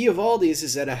 Eovaldi's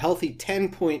is at a healthy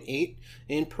 10.8.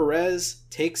 And Perez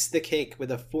takes the cake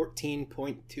with a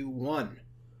 14.21.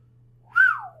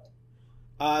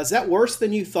 Is that worse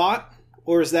than you thought?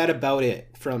 Or is that about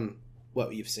it from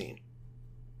what you've seen?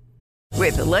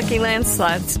 With the Lucky Land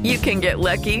Slots, you can get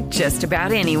lucky just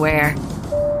about anywhere.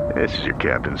 This is your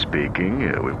captain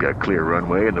speaking. We've got clear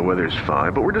runway and the weather's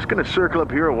fine, but we're just going to circle up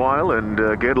here a while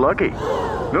and get lucky.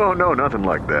 No, nothing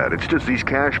like that. It's just these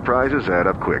cash prizes add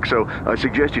up quick. So I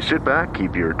suggest you sit back,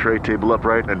 keep your tray table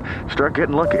upright, and start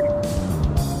getting lucky.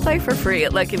 Play for free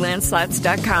at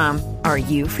LuckyLandSlots.com. Are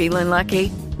you feeling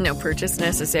lucky? No purchase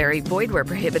necessary. Void where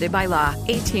prohibited by law.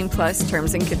 18+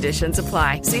 terms and conditions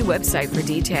apply. See website for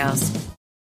details.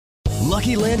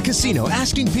 Lucky Land Casino,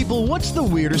 asking people, what's the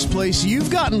weirdest place you've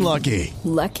gotten lucky?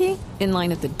 Lucky? In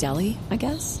line at the deli, I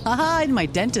guess? Aha, in my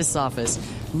dentist's office.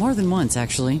 More than once,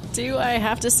 actually. Do I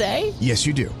have to say? Yes,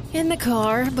 you do. In the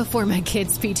car before my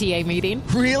kids' PTA meeting.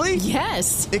 Really?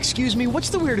 Yes. Excuse me, what's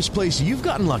the weirdest place you've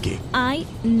gotten lucky? I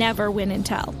never win and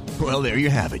tell. Well, there you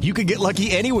have it. You can get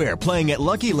lucky anywhere, playing at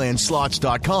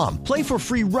LuckyLandSlots.com. Play for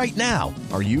free right now.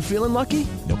 Are you feeling lucky?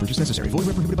 No purchase necessary. Void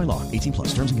where prohibited by law.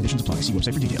 18+. Terms and conditions apply. See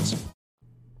website for details.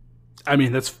 I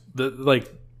mean, that's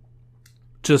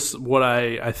just what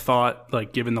I thought,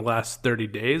 given the last 30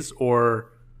 days,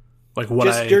 or what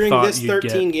just I during thought this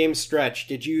 13-game stretch,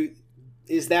 did you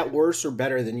is that worse or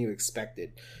better than you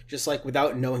expected? Just like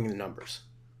without knowing the numbers.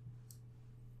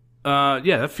 Yeah,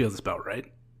 that feels about right.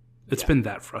 It's been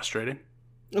that frustrating.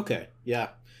 Okay, yeah.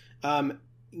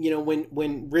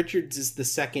 When Richards is the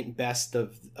second best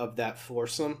of that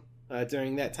foursome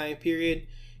during that time period,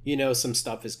 some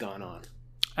stuff has gone on.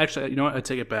 Actually, you know what? I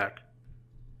take it back.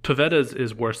 Pivetta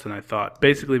is worse than I thought.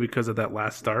 Basically because of that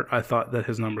last start, I thought that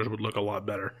his numbers would look a lot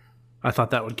better. I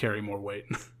thought that would carry more weight.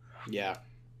 Yeah.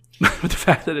 But the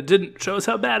fact that it didn't shows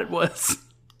how bad it was.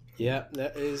 Yeah,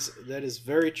 that is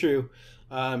very true.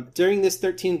 During this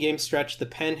 13-game stretch, the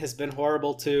pen has been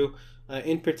horrible too.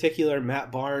 In particular,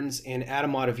 Matt Barnes and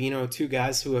Adam Ottavino, two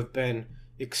guys who have been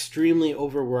extremely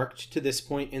overworked to this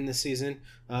point in the season,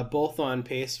 both on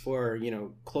pace for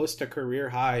close to career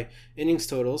high innings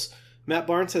totals. Matt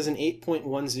Barnes has an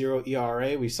 8.10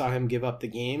 ERA. We saw him give up the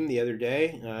game the other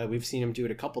day. We've seen him do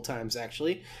it a couple times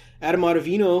actually. Adam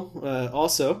Ottavino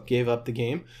also gave up the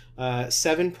game,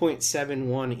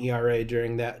 7.71 ERA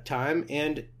during that time,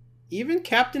 and even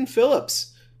Captain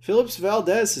Phillips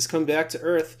Valdez has come back to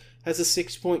earth, has a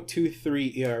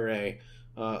 6.23 ERA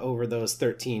over those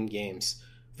 13 games.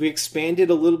 If we expanded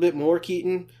a little bit more,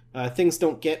 Keaton, things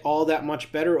don't get all that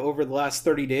much better over the last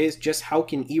 30 days. Just how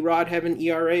can Erod have an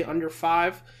ERA under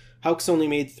 5? Houck's only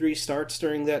made 3 starts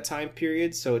during that time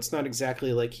period, so it's not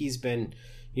exactly like he's been,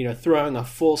 throwing a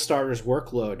full starter's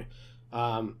workload.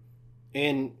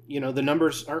 And the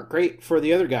numbers aren't great for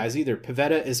the other guys either.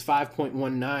 Pivetta is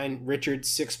 5.19, Richards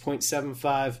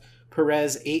 6.75,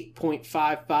 Perez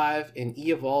 8.55, and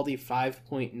Eovaldi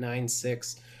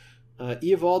 5.96.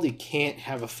 Eovaldi can't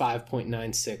have a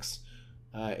 5.96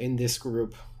 in this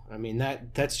group. I mean,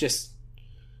 that's just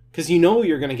because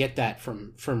you're going to get that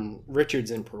from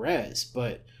Richards and Perez,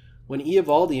 but when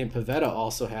Eovaldi and Pivetta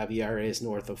also have ERAs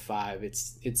north of 5,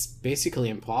 it's basically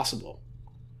impossible.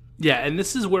 Yeah, and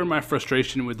this is where my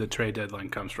frustration with the trade deadline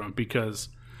comes from, because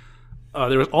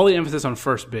there was all the emphasis on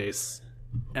first base,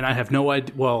 and I have no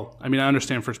idea. Well, I mean, I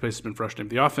understand first base has been frustrating.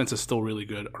 The offense is still really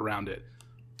good around it.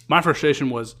 My frustration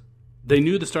was they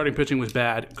knew the starting pitching was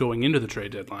bad going into the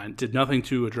trade deadline, did nothing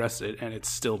to address it, and it's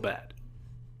still bad.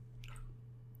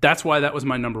 That's why that was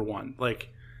my number one.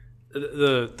 Like,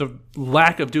 the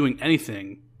lack of doing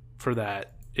anything for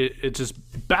that, it just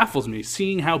baffles me,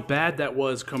 seeing how bad that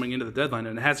was coming into the deadline,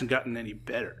 and it hasn't gotten any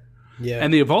better. Yeah.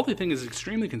 And the Eovaldi thing is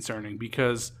extremely concerning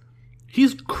because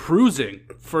he's cruising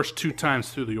first 2 times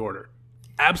through the order.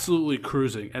 Absolutely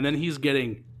cruising. And then he's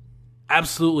getting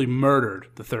absolutely murdered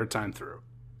the 3rd time through.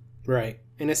 Right.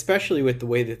 And especially with the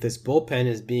way that this bullpen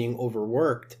is being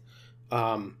overworked,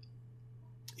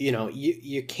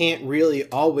 you can't really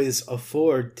always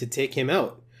afford to take him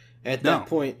out at that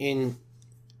point in.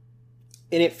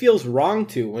 And it feels wrong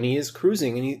to when he is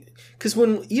cruising, because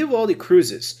when Eovaldi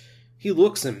cruises, he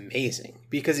looks amazing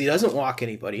because he doesn't walk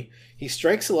anybody, he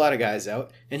strikes a lot of guys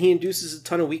out, and he induces a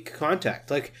ton of weak contact.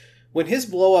 Like when his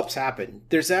blow-ups happen,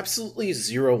 there's absolutely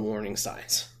 0 warning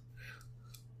signs.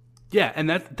 Yeah, and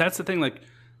that's the thing. Like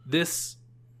this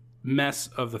mess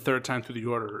of the 3rd time through the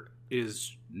order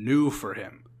is new for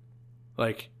him.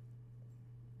 Like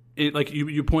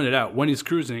you pointed out, when he's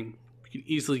cruising, he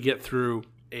can easily get through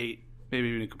 8. Maybe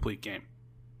even a complete game.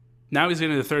 Now he's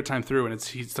getting the 3rd time through, and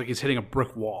he's like he's hitting a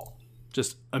brick wall.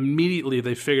 Just immediately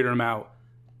they figured him out,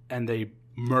 and they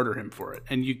murder him for it.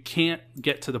 And you can't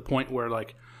get to the point where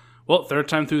 3rd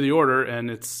time through the order,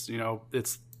 and it's the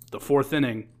 4th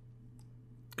inning.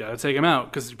 Got to take him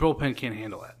out because your bullpen can't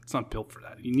handle that. It's not built for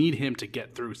that. You need him to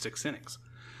get through 6 innings.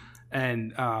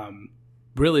 And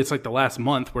really, it's like the last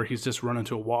month where he's just run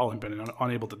into a wall and been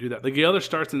unable to do that. Like the other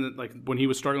starts, when he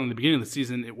was struggling in the beginning of the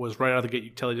season, it was right out of the gate.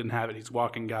 You tell he didn't have it. He's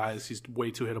walking guys. He's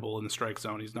way too hittable in the strike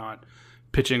zone. He's not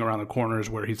pitching around the corners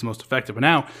where he's most effective. But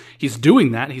now he's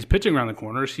doing that. He's pitching around the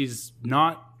corners. He's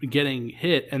not getting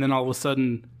hit. And then all of a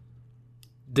sudden,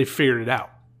 they figured it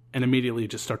out and immediately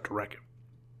just start to wreck him.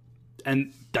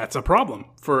 And that's a problem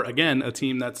for, again, a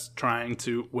team that's trying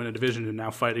to win a division and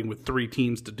now fighting with 3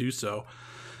 teams to do so.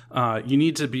 You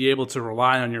need to be able to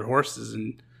rely on your horses,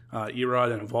 and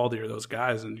Erod and Eovaldi are those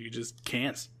guys, and you just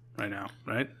can't right now,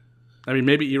 right? I mean,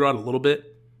 maybe Erod a little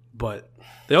bit, but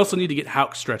they also need to get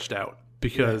Houck stretched out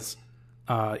because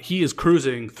he is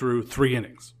cruising through 3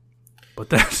 innings, but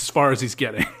that's as far as he's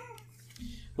getting.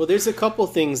 Well, there's a couple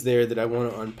things there that I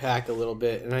want to unpack a little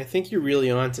bit, and I think you're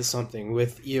really onto something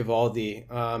with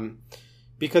Eovaldi,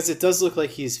 because it does look like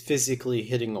he's physically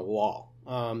hitting a wall.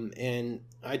 And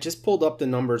I just pulled up the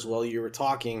numbers while you were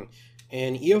talking,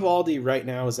 and Eovaldi right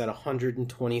now is at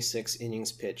 126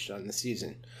 innings pitched on the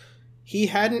season. He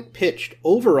hadn't pitched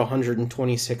over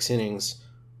 126 innings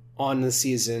on the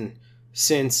season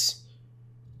since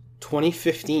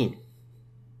 2015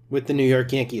 with the New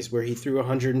York Yankees, where he threw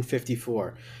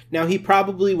 154. Now, he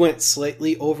probably went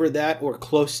slightly over that or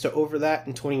close to over that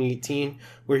in 2018,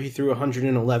 where he threw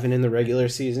 111 in the regular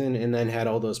season and then had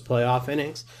all those playoff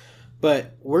innings.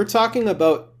 But we're talking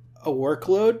about a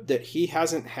workload that he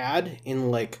hasn't had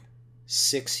in like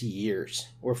 6 years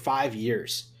or 5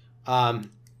 years.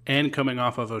 And coming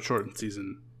off of a shortened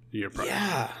season the year prior.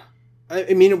 Yeah.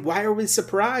 I mean, why are we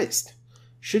surprised?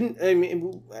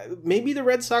 Maybe the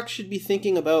Red Sox should be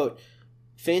thinking about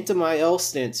Phantom IL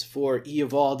stints for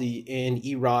Eovaldi and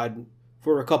Erod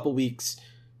for a couple weeks.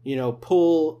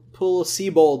 Pull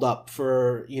Seabold up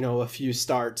for, a few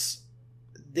starts.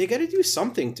 They got to do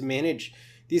something to manage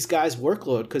these guys'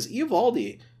 workload, because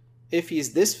Eovaldi, if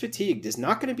he's this fatigued, is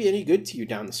not going to be any good to you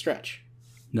down the stretch.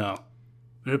 No.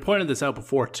 I pointed this out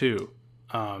before, too.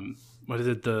 What is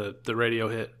it? The radio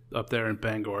hit up there in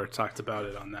Bangor talked about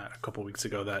it on that a couple weeks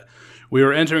ago, that we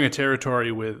were entering a territory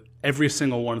with every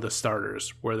single one of the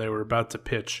starters where they were about to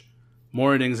pitch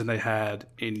more innings than they had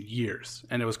in years,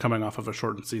 and it was coming off of a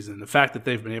shortened season. The fact that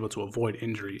they've been able to avoid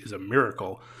injury is a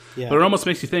miracle. Yeah. But it almost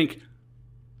makes you think,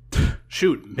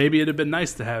 shoot, maybe it'd have been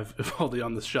nice to have Eovaldi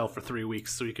on the shelf for 3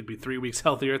 weeks so he could be 3 weeks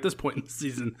healthier at this point in the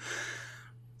season.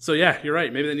 So, yeah, you're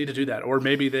right. Maybe they need to do that. Or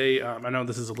maybe they, I know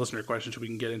this is a listener question, so we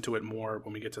can get into it more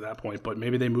when we get to that point, but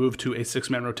maybe they move to a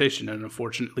 6-man rotation and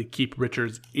unfortunately keep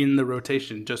Richards in the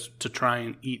rotation just to try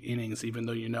and eat innings, even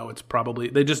though it's probably,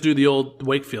 they just do the old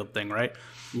Wakefield thing, right?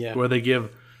 Yeah. Where they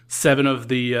give 7 of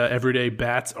the everyday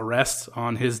bats a rest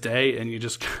on his day, and you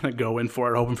just kind of go in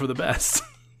for it, hoping for the best.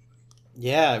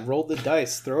 Yeah, roll the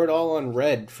dice. Throw it all on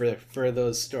red for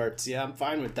those starts. Yeah, I'm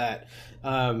fine with that.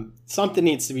 Something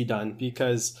needs to be done,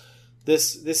 because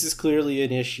this is clearly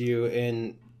an issue,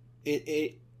 and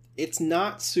it's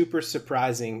not super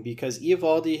surprising, because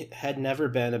Eovaldi had never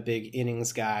been a big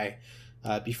innings guy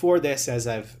before this. As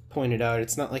I've pointed out,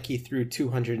 it's not like he threw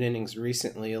 200 innings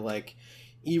recently like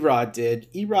Erod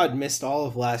did. Erod missed all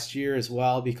of last year as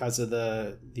well because of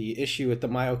the issue with the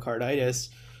myocarditis.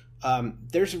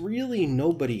 There's really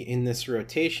nobody in this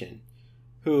rotation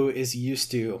who is used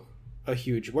to a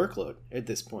huge workload at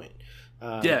this point.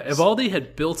 Eovaldi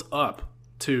had built up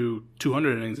to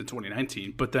 200 innings in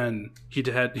 2019, but then he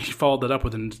followed that up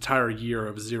with an entire year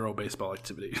of zero baseball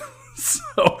activity.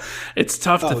 So it's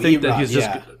tough to think that he's just...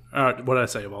 what did I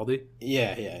say, Eovaldi?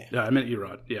 Yeah, I meant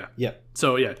Erod, yeah. Yep.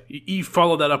 So, yeah, he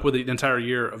followed that up with an entire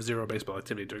year of zero baseball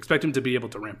activity. To expect him to be able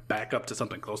to ramp back up to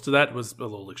something close to that was a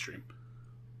little extreme.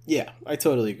 Yeah, I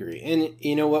totally agree. And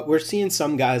you know what? We're seeing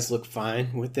some guys look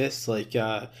fine with this. Like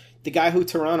the guy who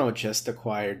Toronto just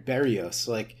acquired, Berrios.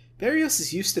 Like, Berrios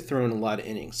is used to throwing a lot of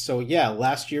innings. So, yeah,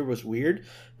 last year was weird.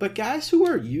 But guys who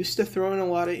are used to throwing a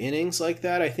lot of innings like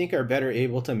that, I think are better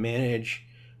able to manage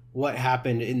what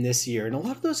happened in this year. And a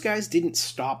lot of those guys didn't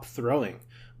stop throwing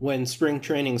when spring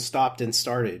training stopped and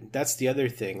started. That's the other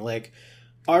thing. Like,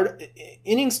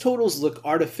 innings totals look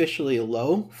artificially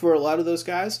low for a lot of those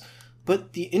guys.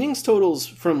 But the innings totals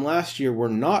from last year were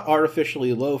not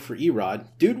artificially low for Erod.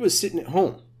 Dude was sitting at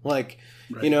home. Like,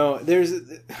 right. There's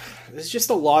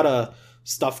just a lot of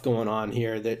stuff going on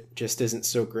here that just isn't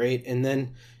so great. And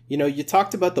then, you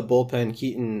talked about the bullpen,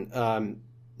 Keaton,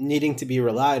 needing to be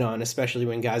relied on, especially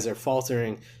when guys are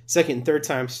faltering second and third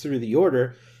times through the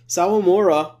order.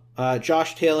 Sawamura,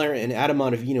 Josh Taylor, and Adam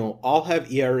Ottavino all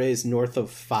have ERAs north of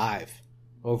 5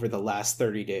 over the last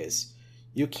 30 days.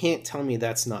 You can't tell me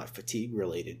that's not fatigue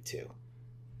related too.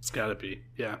 It's got to be,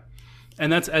 yeah.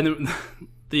 And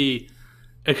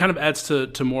it kind of adds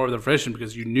to more of the frustration,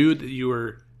 because you knew that you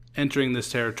were entering this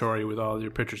territory with all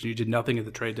your pitchers, and you did nothing at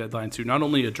the trade deadline to not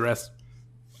only address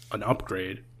an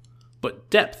upgrade, but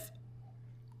depth.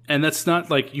 And that's not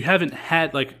like you haven't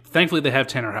had, like, thankfully they have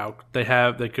Tanner Houck. They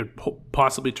could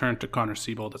possibly turn to Connor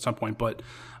Seabold at some point, but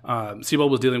Seabold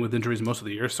was dealing with injuries most of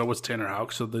the year, so was Tanner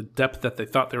Houck. So the depth that they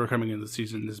thought they were coming into the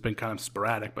season has been kind of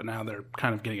sporadic, but now they're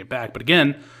kind of getting it back. But again,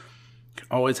 you can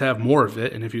always have more of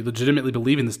it, and if you legitimately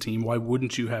believe in this team, why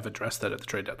wouldn't you have addressed that at the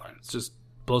trade deadline? It just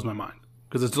blows my mind,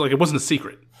 because it's like it wasn't a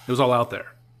secret. It was all out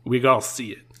there. We could all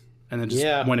see it, and then just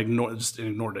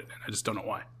ignored it. And I just don't know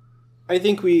why. I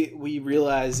think we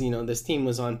realized, this team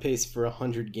was on pace for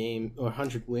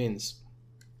 100 wins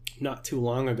not too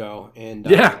long ago, and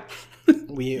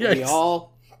we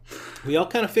all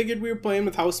kind of figured we were playing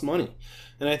with house money,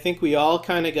 and I think we all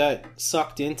kind of got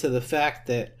sucked into the fact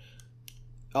that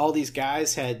all these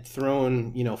guys had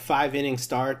thrown 5-inning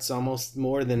starts, almost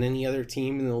more than any other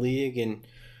team in the league, and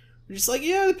we're just like,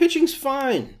 yeah, the pitching's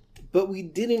fine, but we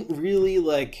didn't really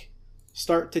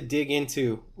start to dig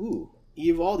into,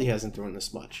 Eovaldi hasn't thrown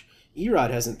this much.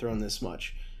 Erod hasn't thrown this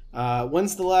much.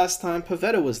 When's the last time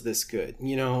Pivetta was this good?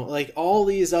 You know, like all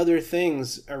these other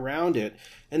things around it.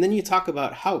 And then you talk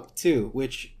about Houck too,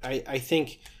 which I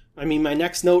think, I mean, my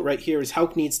next note right here is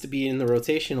Houck needs to be in the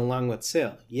rotation along with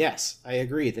Sale. Yes, I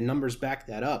agree. The numbers back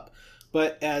that up.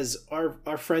 But as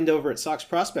our friend over at Sox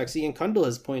Prospects, Ian Kundal,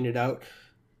 has pointed out,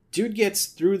 dude gets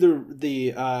through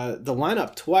the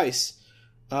lineup twice,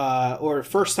 or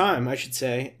first time, I should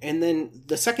say, and then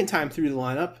the second time through the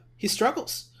lineup, he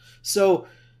struggles. So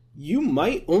you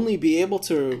might only be able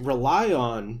to rely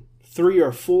on 3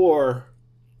 or 4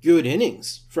 good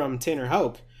innings from Tanner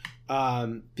Houck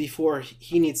before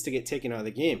he needs to get taken out of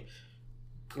the game.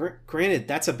 Granted,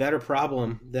 that's a better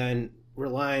problem than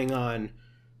relying on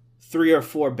 3 or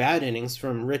 4 bad innings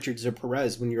from Richards or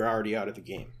Perez when you're already out of the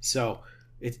game. So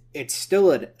it's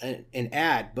still an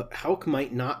ad, but Houck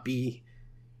might not be,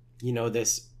 you know,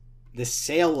 this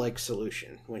Sale-like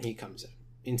solution when he comes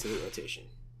into the rotation.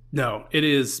 No, it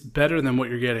is better than what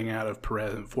you're getting out of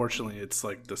Perez. Unfortunately, it's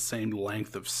like the same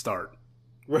length of start.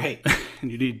 Right.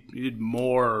 And you need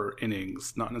more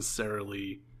innings, not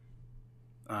necessarily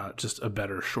just a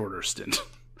better, shorter stint.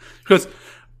 Because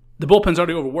the bullpen's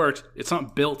already overworked. It's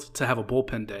not built to have a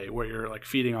bullpen day where you're like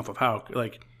feeding off of Houck.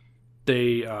 Like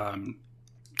they I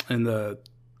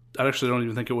actually don't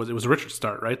even think it was a Richards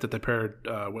start, right? That they paired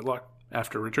Whitlock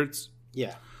after Richards.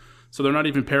 Yeah. So they're not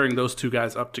even pairing those two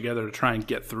guys up together to try and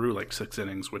get through like 6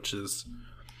 innings, which is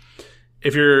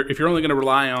if you're only going to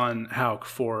rely on Houck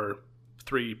for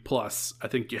 3+, I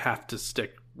think you have to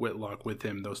stick Whitlock with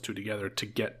him, those two together, to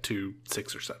get to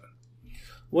 6 or 7.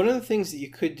 One of the things that you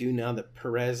could do now that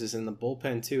Perez is in the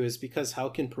bullpen too is because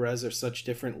Houck and Perez are such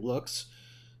different looks,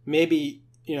 maybe,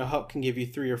 you know, Houck can give you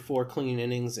 3 or 4 clean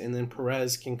innings and then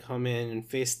Perez can come in and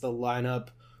face the lineup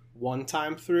one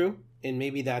time through, and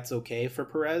maybe that's okay for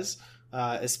Perez,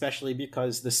 especially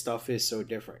because the stuff is so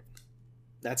different.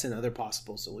 That's another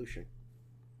possible solution.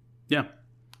 Yeah.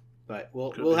 But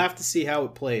we'll have to see how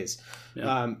it plays.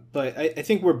 Yeah. But I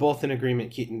think we're both in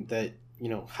agreement, Keaton, that, you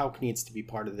know, Houck needs to be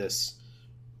part of this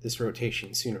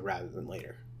rotation sooner rather than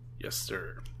later. Yes,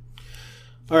 sir.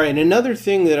 All right, another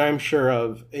thing that I'm sure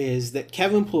of is that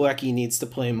Kevin Plawecki needs to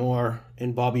play more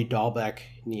and Bobby Dahlbeck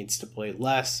needs to play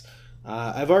less.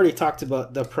 I've already talked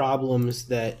about the problems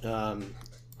that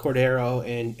Cordero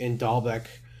and Dahlbeck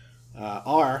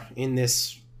are in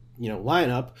this, you know,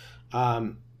 lineup.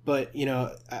 But, you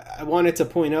know, I wanted to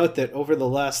point out that over the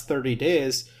last 30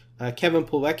 days, Kevin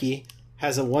Plawecki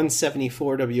has a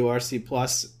 174 WRC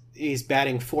plus. He's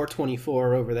batting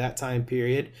 .424 over that time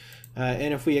period.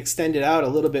 And if we extend it out a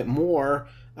little bit more,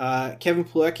 Kevin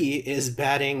Plawecki is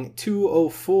batting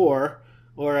 .204,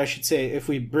 or I should say, if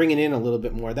we bring it in a little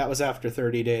bit more, that was after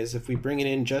 30 days. If we bring it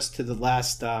in just to the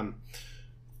last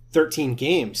 13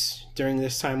 games during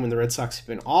this time when the Red Sox have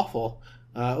been awful,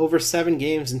 over 7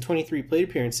 games and 23 plate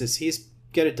appearances, he's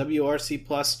got a WRC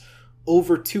plus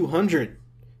over 200,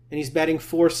 and he's batting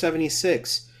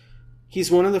 .476. He's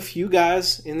one of the few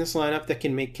guys in this lineup that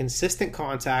can make consistent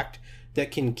contact,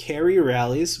 that can carry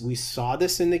rallies. We saw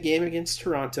this in the game against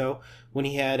Toronto when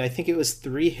he had, I think it was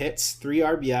 3 hits, 3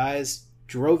 RBIs,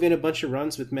 drove in a bunch of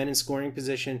runs with men in scoring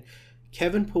position.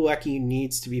 Kevin Plawecki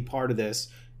needs to be part of this.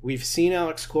 We've seen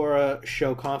Alex Cora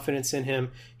show confidence in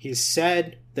him. He's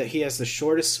said that he has the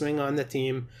shortest swing on the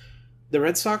team. The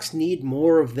Red Sox need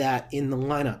more of that in the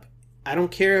lineup. I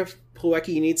don't care if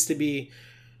Plawecki needs to be,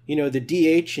 you know, the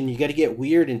DH and you got to get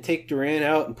weird and take Duran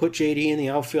out and put JD in the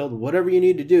outfield. Whatever you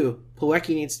need to do,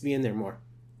 Plawecki needs to be in there more.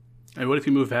 Hey, what if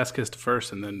you move Vasquez to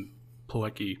first and then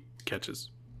Plawecki catches?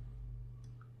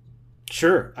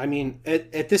 Sure. I mean,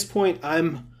 at this point,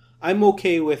 I'm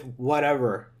okay with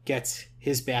whatever gets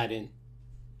his bat in,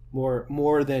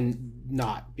 more than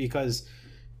not, because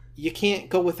you can't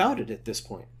go without it at this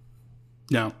point.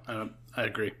 No, I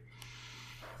agree.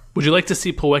 Would you like to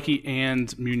see Plawecki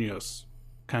and Munoz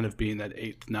kind of being that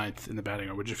 8th, 9th in the batting,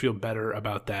 or would you feel better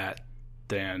about that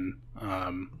than,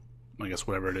 I guess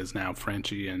whatever it is now,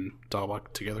 Franchi and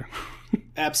Dahlbeck together?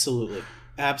 Absolutely,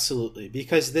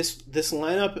 because this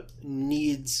lineup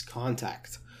needs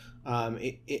contact.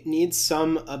 It needs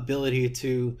some ability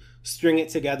to string it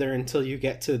together until you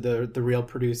get to the real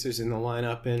producers in the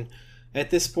lineup, and at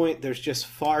this point, there's just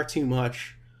far too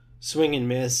much swing and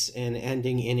miss and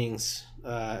ending innings,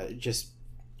 just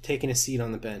taking a seat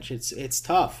on the bench. It's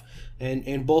tough,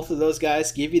 and both of those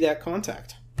guys give you that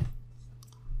contact.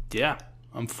 Yeah,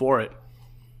 I'm for it.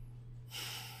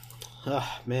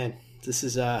 Oh, man, this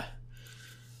is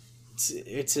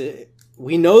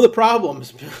we know the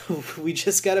problems. We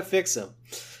just got to fix them.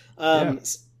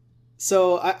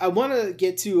 So I want to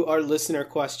get to our listener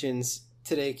questions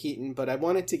today, Keaton, but I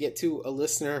wanted to get to a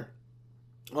listener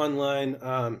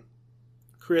online,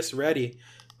 Chris Reddy,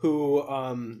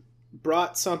 who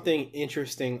brought something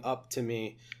interesting up to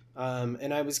me.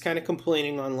 And I was kind of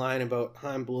complaining online about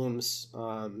Chaim Bloom's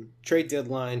trade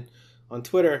deadline on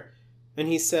Twitter. And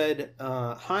he said,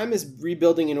 Chaim is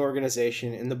rebuilding an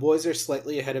organization, and the boys are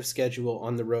slightly ahead of schedule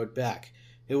on the road back.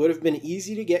 It would have been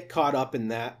easy to get caught up in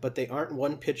that, but they aren't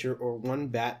one pitcher or one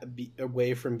bat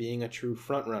away from being a true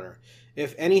frontrunner.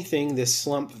 If anything, this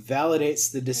slump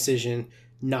validates the decision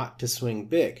not to swing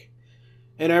big.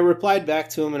 And I replied back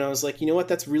to him, and I was like, you know what,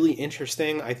 that's really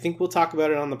interesting. I think we'll talk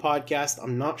about it on the podcast.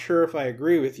 I'm not sure if I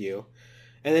agree with you.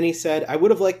 And then he said, I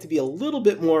would have liked to be a little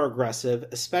bit more aggressive,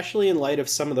 especially in light of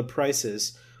some of the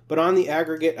prices. But on the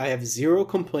aggregate, I have zero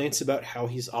complaints about how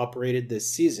he's operated this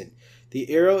season. The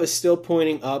arrow is still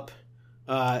pointing up,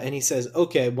 and he says,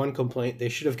 okay, one complaint. They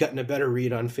should have gotten a better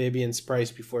read on Fabian's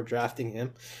price before drafting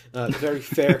him. Very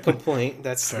fair complaint.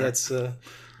 But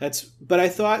I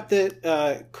thought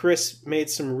that Chris made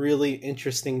some really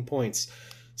interesting points.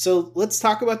 So let's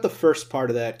talk about the first part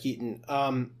of that, Keaton.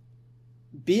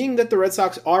 Being that the Red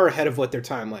Sox are ahead of what their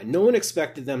timeline, no one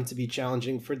expected them to be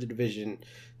challenging for the division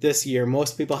this year.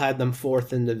 Most people had them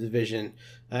fourth in the division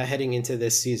heading into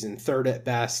this season, third at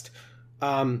best.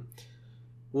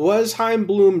 Was Chaim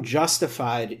Bloom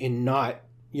justified in not,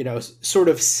 sort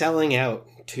of selling out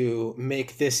to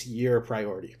make this year a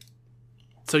priority?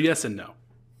 So yes and no.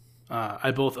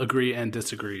 I both agree and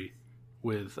disagree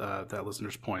with that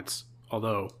listener's points,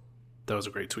 although that was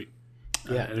a great tweet.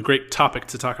 And a great topic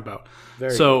to talk about.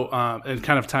 And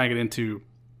kind of tying it into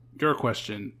your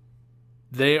question,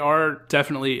 they are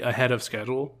definitely ahead of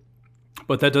schedule,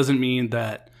 but that doesn't mean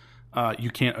that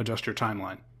you can't adjust your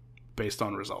timeline based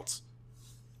on results.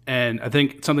 And I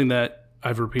think something that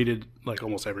I've repeated like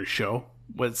almost every show,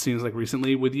 what it seems like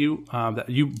recently with you, that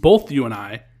both you and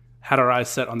I had our eyes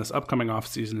set on this upcoming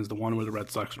offseason is the one where the Red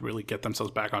Sox would really get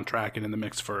themselves back on track and in the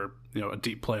mix for a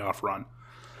deep playoff run.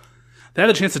 They had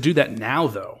a chance to do that now,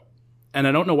 though. And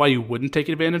I don't know why you wouldn't take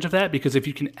advantage of that, because if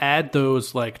you can add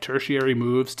those like tertiary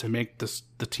moves to make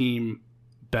the team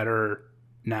better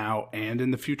now and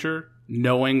in the future,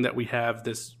 knowing that we have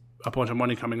a bunch of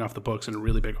money coming off the books and a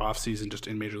really big offseason just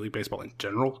in Major League Baseball in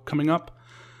general coming up,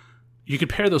 you could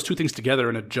pair those two things together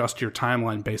and adjust your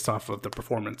timeline based off of the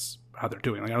performance, how they're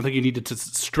doing. Like, I don't think you needed to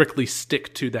strictly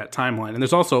stick to that timeline. And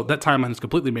there's also, that timeline is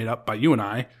completely made up by you and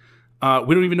I.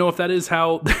 We don't even know if that is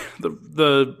how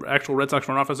the actual Red Sox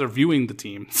front office are viewing the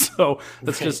team. So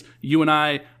that's just you and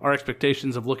I, our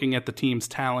expectations of looking at the team's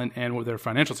talent and with their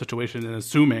financial situation and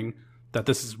assuming that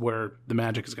this is where the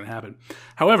magic is going to happen.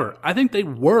 However, I think they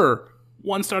were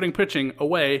one starting pitcher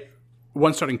away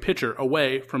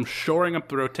from shoring up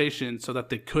the rotation so that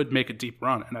they could make a deep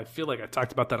run. And I feel like I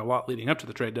talked about that a lot leading up to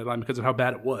the trade deadline because of how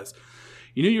bad it was.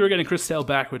 You knew you were getting Chris Sale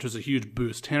back, which was a huge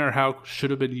boost. Tanner Houck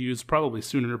should have been used probably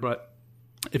sooner, but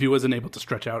if he wasn't able to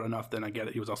stretch out enough, then I get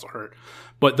it. He was also hurt.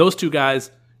 But those two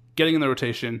guys getting in the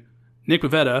rotation, Nick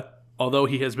Pivetta, although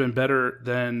he has been better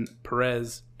than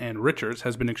Perez and Richards,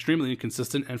 has been extremely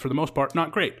inconsistent and for the most part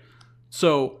not great.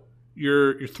 So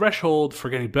your threshold for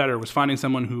getting better was finding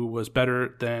someone who was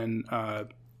better than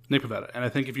Nick Pivetta. And I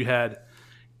think if you had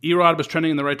Erod was trending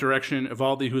in the right direction,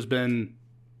 Eovaldi, who's been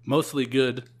mostly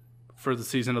good for the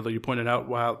season, although you pointed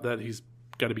out that he's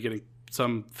got to be getting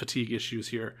some fatigue issues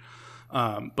here.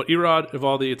 But Erod,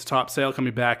 Eovaldi, it's top. Sale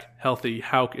coming back healthy.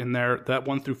 Houck in there. That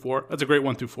 1 through 4, that's a great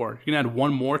 1 through 4. You can add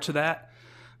one more to that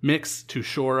mix to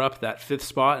shore up that fifth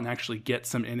spot and actually get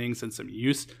some innings and some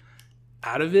use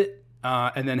out of it.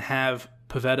 And then have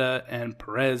Pivetta and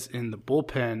Perez in the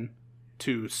bullpen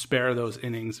to spare those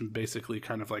innings and basically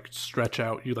kind of like stretch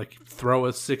out. You like throw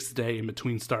a 6th day in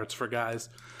between starts for guys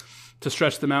to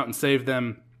stretch them out and save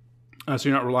them. So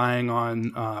you're not relying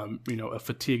on, a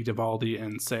fatigued Eovaldi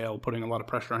and Sale putting a lot of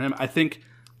pressure on him. I think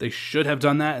they should have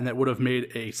done that, and that would have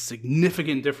made a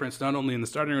significant difference not only in the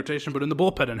starting rotation, but in the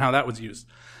bullpen and how that was used.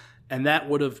 And that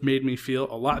would have made me feel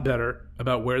a lot better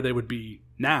about where they would be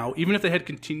now. Even if they had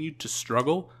continued to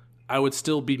struggle, I would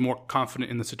still be more confident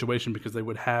in the situation because they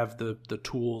would have the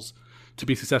tools to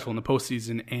be successful in the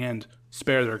postseason and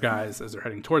spare their guys as they're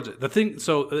heading towards it.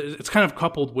 So it's kind of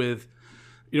coupled with,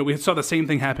 we saw the same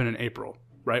thing happen in April,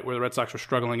 right, where the Red Sox were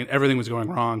struggling and everything was going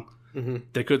wrong. Mm-hmm.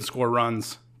 They couldn't score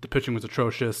runs. The pitching was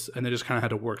atrocious, and they just kind of had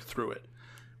to work through it.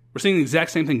 We're seeing the exact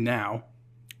same thing now,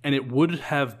 and it would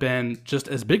have been just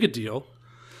as big a deal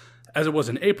as it was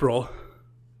in April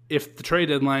if the trade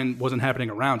deadline wasn't happening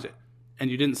around it.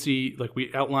 And you didn't see, like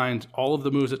we outlined, all of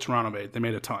the moves that Toronto made. They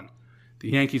made a ton. The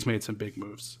Yankees made some big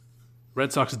moves.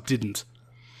 Red Sox didn't.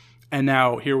 And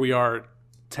now here we are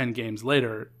 10 games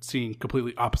later seeing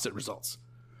completely opposite results.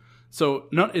 So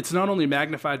it's not only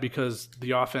magnified because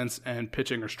the offense and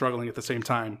pitching are struggling at the same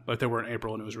time, like they were in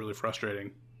April, and it was really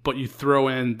frustrating. But you throw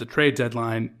in the trade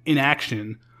deadline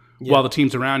inaction while the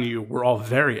teams around you were all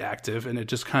very active, and it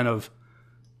just kind of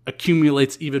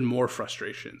accumulates even more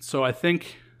frustration. So I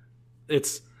think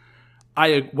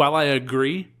while I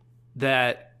agree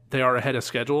that they are ahead of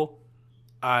schedule,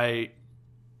 I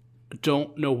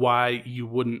don't know why you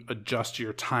wouldn't adjust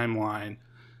your timeline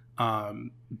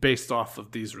based off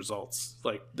of these results.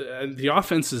 Like the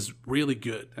offense is really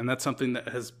good, and that's something that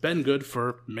has been good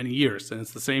for many years, and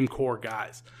it's the same core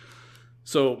guys.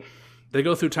 So they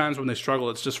go through times when they struggle.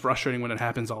 It's just frustrating when it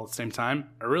happens all at the same time.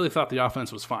 I really thought the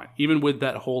offense was fine. Even with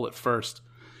that hole at first,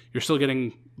 you're still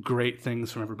getting great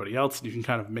things from everybody else, and you can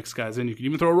kind of mix guys in. You can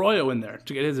even throw Arroyo in there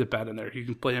to get his at-bat in there. You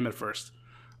can play him at first.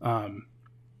 Though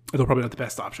probably not the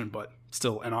best option, but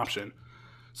still an option.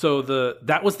 So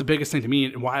that was the biggest thing to me,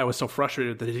 and why I was so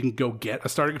frustrated that they didn't go get a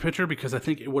starting pitcher, because I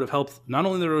think it would have helped not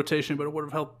only the rotation, but it would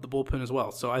have helped the bullpen as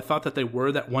well. So I thought that they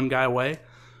were that one guy away.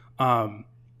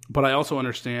 But I also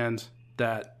understand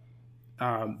that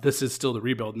this is still the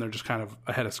rebuild, and they're just kind of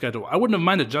ahead of schedule. I wouldn't have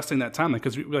minded adjusting that timeline,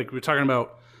 because we're talking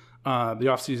about the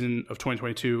offseason of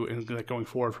 2022 and going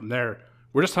forward from there.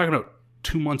 We're just talking about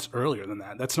 2 months earlier than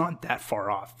that. That's not that far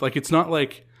off. Like, it's not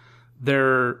like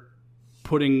they're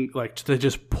putting, like, they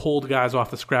just pulled guys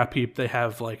off the scrap heap. They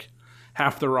have like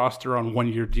half the roster on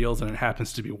 1-year deals, and it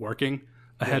happens to be working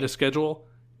ahead of schedule.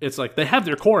 It's like they have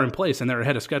their core in place, and they're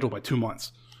ahead of schedule by 2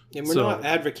 months. And we're not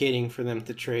advocating for them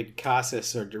to trade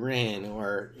Casas or Duran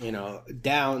or,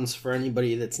 Downs for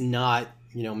anybody that's not,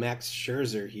 Max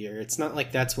Scherzer here. It's not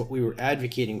like that's what we were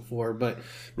advocating for, but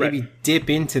maybe dip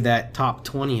into that top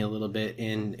 20 a little bit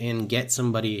and get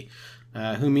somebody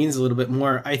who means a little bit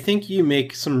more. I think you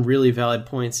make some really valid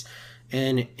points.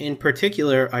 And in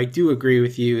particular, I do agree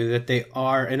with you that they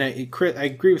are, and I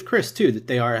agree with Chris too, that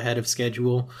they are ahead of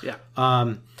schedule. Yeah.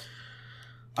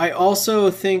 I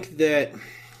also think that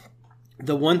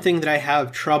the one thing that I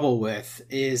have trouble with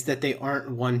is that they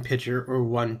aren't one pitcher or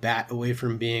one bat away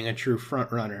from being a true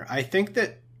front runner. I think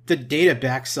that the data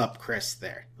backs up Chris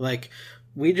there. Like,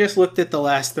 we just looked at the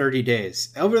last 30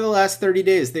 days. Over the last 30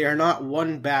 days, they are not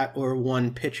one bat or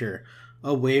one pitcher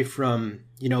away from,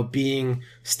 being,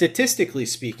 statistically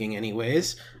speaking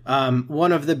anyways,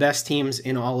 one of the best teams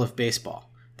in all of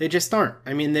baseball. They just aren't.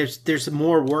 I mean, there's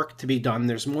more work to be done.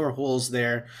 There's more holes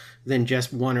there than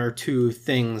just one or two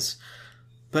things.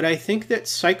 But I think that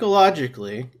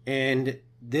psychologically, and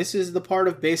this is the part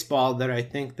of baseball that I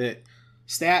think that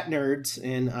stat nerds,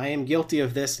 and I am guilty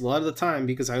of this a lot of the time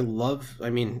because I love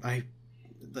Fangraphs.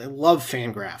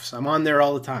 I'm on there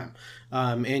all the time.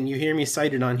 And you hear me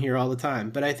cited on here all the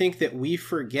time. But I think that we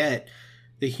forget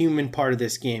the human part of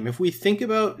this game. If we think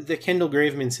about the Kendall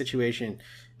Graveman situation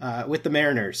with the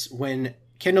Mariners, when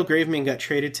Kendall Graveman got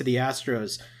traded to the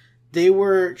Astros, they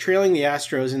were trailing the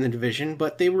Astros in the division,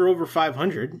 but they were over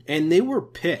 500, and they were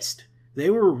pissed. They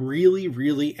were really,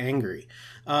 really angry.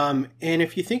 And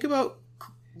if you think about,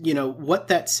 what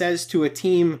that says to a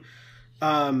team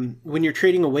when you're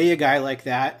trading away a guy like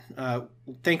that,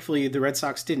 thankfully the Red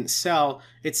Sox didn't sell,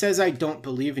 it says, I don't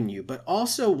believe in you. But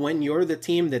also when you're the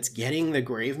team that's getting the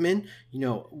Graveman,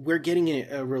 we're getting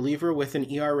a reliever with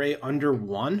an ERA under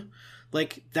 1.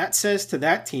 Like, that says to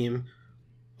that team,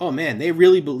 oh man, they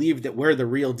really believe that we're the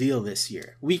real deal this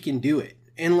year. We can do it.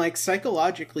 And like,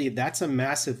 psychologically, that's a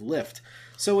massive lift.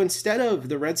 So instead of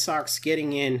the Red Sox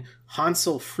getting in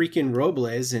Hansel freaking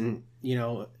Robles and,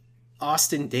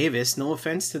 Austin Davis, no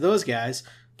offense to those guys,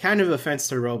 kind of offense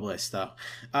to Robles though,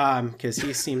 because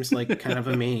he seems like kind of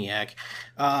a maniac.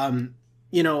 What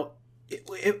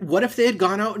if they had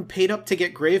gone out and paid up to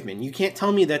get Graveman? You can't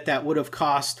tell me that would have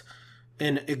cost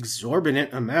an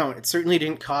exorbitant amount. It certainly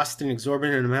didn't cost an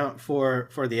exorbitant amount for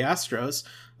the Astros.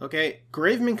 Okay,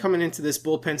 Graveman coming into this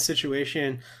bullpen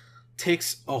situation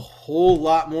takes a whole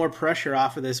lot more pressure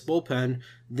off of this bullpen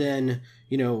than,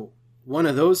 one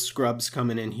of those scrubs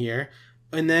coming in here.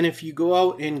 And then if you go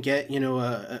out and get,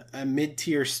 a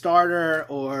mid-tier starter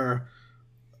or,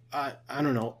 I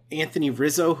don't know, Anthony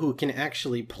Rizzo, who can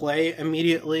actually play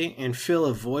immediately and fill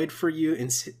a void for you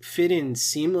and fit in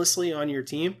seamlessly on your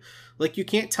team, like, you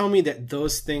can't tell me that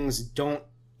those things don't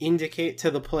indicate to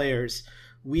the players,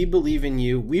 we believe in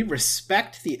you, we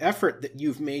respect the effort that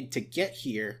you've made to get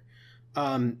here,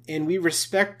 and we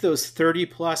respect those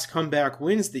 30-plus comeback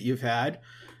wins that you've had,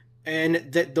 and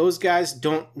that those guys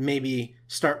don't maybe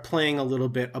start playing a little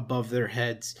bit above their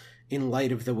heads in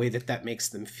light of the way that makes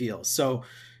them feel. So,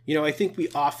 I think we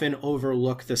often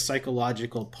overlook the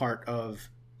psychological part of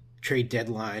trade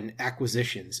deadline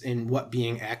acquisitions and what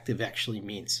being active actually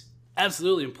means.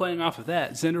 Absolutely. And playing off of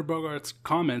that, Xander Bogaerts'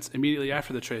 comments immediately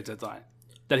after the trade deadline,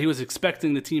 that he was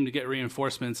expecting the team to get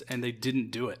reinforcements and they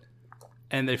didn't do it.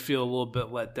 And they feel a little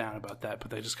bit let down about that,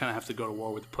 but they just kind of have to go to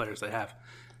war with the players they have.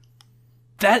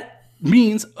 That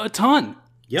means a ton.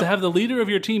 To have the leader of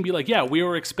your team be like, yeah, we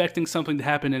were expecting something to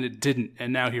happen and it didn't,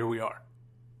 and now here we are.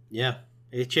 Yeah.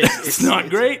 It's not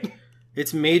great.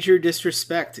 It's major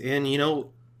disrespect. And,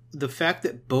 the fact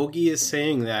that Bogey is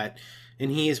saying that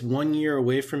and he is 1 year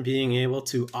away from being able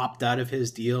to opt out of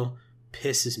his deal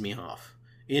pisses me off.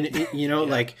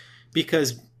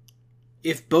 Because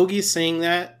if Bogey's saying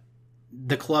that,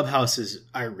 the clubhouse is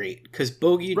irate because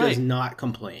Bogey does not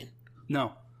complain.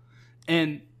 No.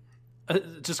 And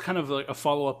just kind of like a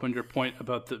follow-up on your point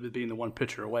about being the one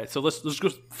pitcher away. So let's go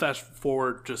fast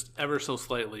forward just ever so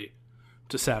slightly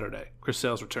to Saturday, Chris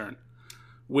Sale's return.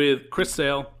 With Chris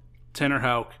Sale, Tanner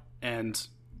Houck, and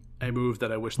a move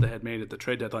that I wish they had made at the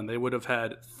trade deadline, they would have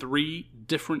had 3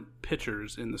 different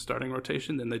pitchers in the starting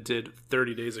rotation than they did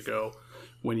 30 days ago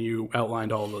when you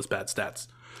outlined all of those bad stats.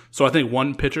 So I think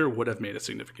one pitcher would have made a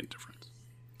significant difference.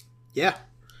 Yeah.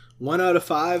 1 out of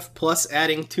 5 plus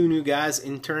adding 2 new guys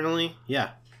internally.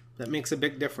 Yeah, that makes a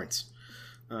big difference.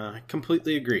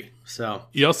 Completely agree. So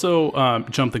you also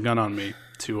jumped the gun on me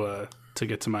to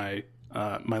get to my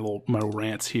little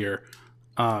rants here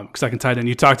because I can tie it in.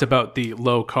 You talked about the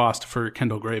low cost for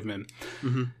Kendall Graveman.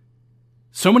 Mm-hmm.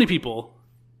 So many people,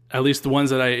 at least the ones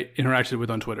that I interacted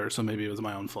with on Twitter, so maybe it was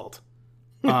my own fault,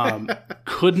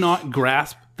 could not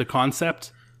grasp the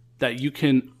concept that you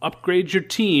can upgrade your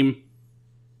team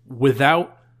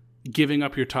without giving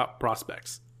up your top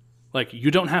prospects. Like,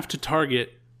 you don't have to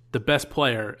target the best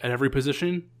player at every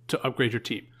position to upgrade your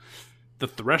team. The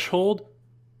threshold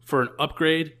for an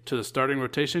upgrade to the starting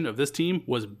rotation of this team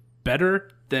was better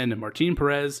than Martin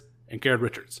Perez and Garrett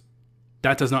Richards.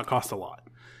 That does not cost a lot.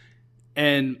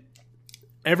 And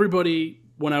everybody,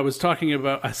 when I was talking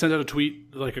about, I sent out a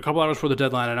tweet like a couple hours before the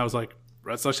deadline, and I was like,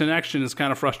 Red Sox in action is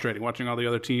kind of frustrating, watching all the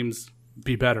other teams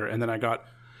be better. And then I got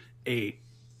a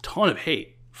ton of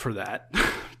hate for that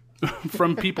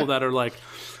from people that are like,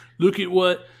 look at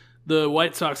what the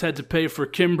White Sox had to pay for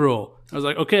Kimbrel. I was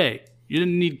like, okay, you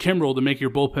didn't need Kimbrel to make your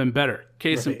bullpen better.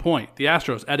 Case in point, the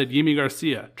Astros added Yimi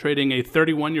Garcia, trading a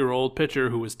 31-year-old pitcher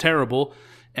who was terrible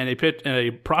and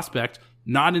a prospect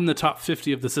not in the top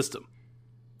 50 of the system.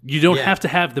 You don't have to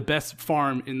have the best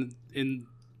farm in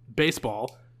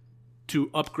baseball to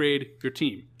upgrade your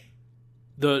team.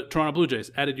 The Toronto Blue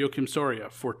Jays added Joakim Soria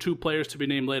for 2 players to be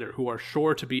named later who are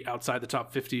sure to be outside the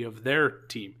top 50 of their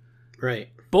team. Right.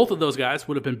 Both of those guys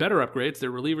would have been better upgrades.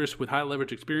 They're relievers with high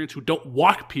leverage experience who don't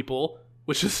walk people,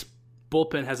 which is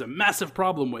bullpen has a massive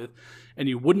problem with, and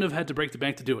you wouldn't have had to break the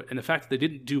bank to do it. And the fact that they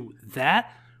didn't do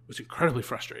that was incredibly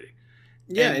frustrating.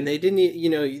 Yeah, and they didn't,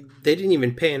 they didn't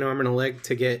even pay an arm and a leg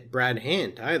to get Brad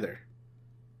Hand either.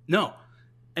 No.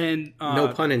 And no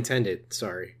pun intended,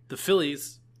 sorry. The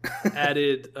Phillies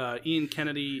added Ian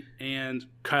Kennedy and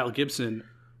Kyle Gibson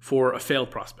for a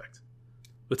failed prospect.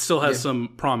 It still has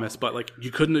some promise, but like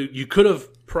you could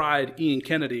have pried Ian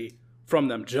Kennedy from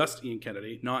them, just Ian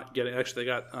Kennedy, not getting. Actually,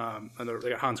 they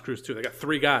got Hans Cruz too. They got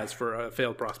 3 guys for a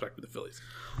failed prospect with the Phillies.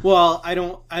 Well, I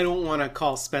don't want to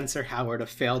call Spencer Howard a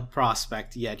failed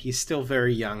prospect yet. He's still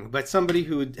very young, but somebody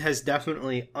who has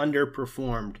definitely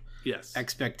underperformed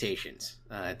expectations.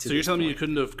 So you're telling me you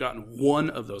couldn't have gotten one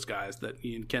of those guys, that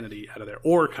Ian Kennedy out of there,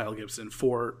 or Kyle Gibson,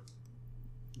 for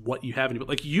what you have?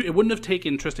 It wouldn't have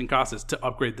taken Tristan Casas to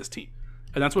upgrade this team,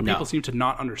 and that's what people seem to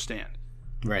not understand.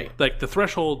 Right. Like, the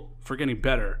threshold for getting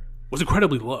better was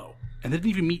incredibly low, and they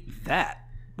didn't even meet that,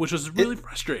 which was really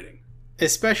frustrating.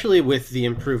 Especially with the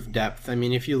improved depth. I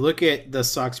mean, if you look at the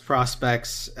Sox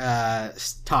prospects'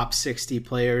 top 60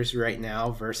 players right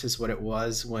now versus what it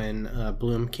was when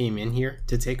Bloom came in here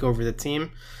to take over the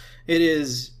team, it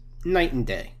is night and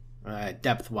day,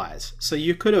 depth-wise. So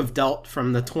you could have dealt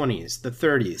from the 20s, the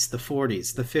 30s, the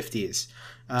 40s, the 50s,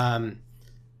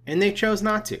 and they chose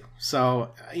not to.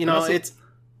 So,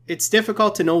 it's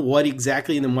difficult to know what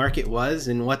exactly the market was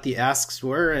and what the asks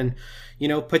were. And,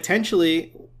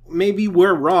 potentially maybe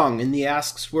we're wrong and the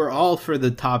asks were all for the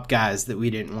top guys that we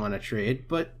didn't want to trade,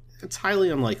 but it's highly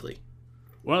unlikely.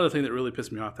 One other thing that really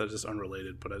pissed me off that is just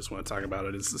unrelated, but I just want to talk about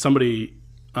it, is somebody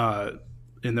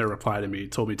in their reply to me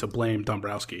told me to blame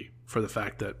Dombrowski for the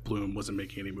fact that Bloom wasn't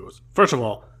making any moves. First of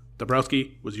all,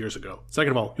 Dombrowski was years ago.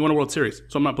 Second of all, he won a World Series,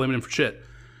 so I'm not blaming him for shit.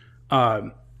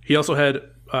 He also had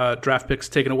draft picks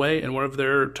taken away, and one of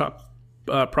their top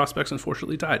prospects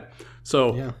unfortunately died.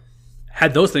 So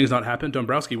had those things not happened,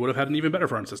 Dombrowski would have had an even better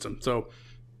farm system. So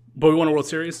But we won a World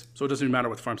Series, so it doesn't even matter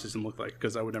what the farm system looked like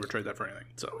because I would never trade that for anything.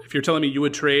 So if you're telling me you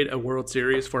would trade a World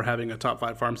Series for having a top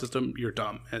 5 farm system, you're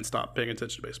dumb, and stop paying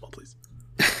attention to baseball, please.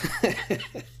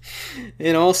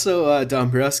 And also,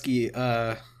 Dombrowski,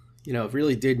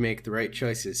 really did make the right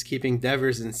choices. Keeping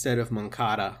Devers instead of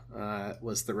Moncada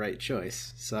was the right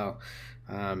choice. So,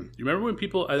 you remember when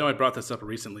people? I know I brought this up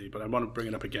recently, but I want to bring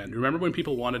it up again. You remember when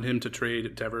people wanted him to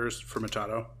trade Devers for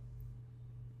Machado?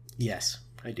 Yes,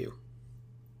 I do.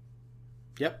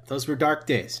 Yep, those were dark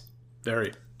days.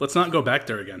 Very. Let's not go back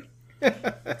there again. All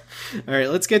right,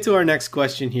 let's get to our next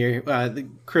question here.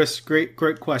 Chris, great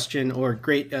question or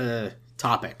great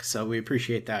topic, so we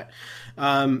appreciate that.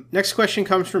 Next question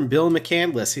comes from Bill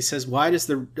McCandless. He says, why does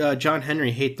the John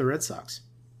Henry hate the Red Sox?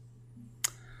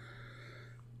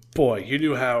 Boy, you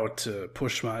knew how to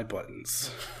push my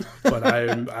buttons, but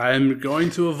I'm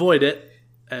going to avoid it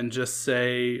and just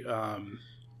say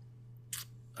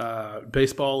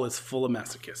baseball is full of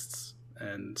masochists,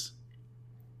 and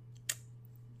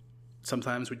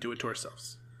sometimes we do it to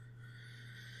ourselves.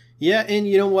 Yeah, and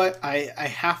you know what? I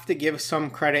have to give some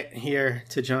credit here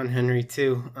to John Henry,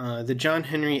 too. The John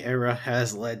Henry era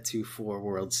has led to 4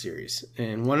 World Series.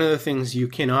 And one of the things you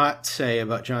cannot say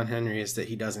about John Henry is that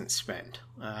he doesn't spend.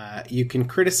 You can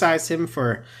criticize him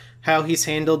for how he's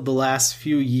handled the last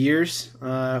few years,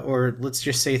 or let's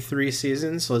just say 3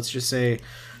 seasons. Let's just say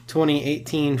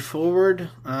 2018 forward.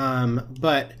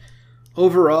 But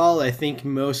overall, I think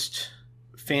most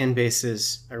fan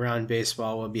bases around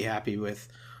baseball will be happy with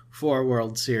 4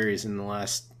 World Series in the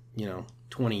last,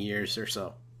 20 years or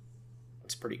so.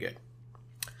 That's pretty good.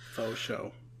 Faux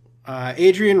show.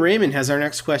 Adrian Raymond has our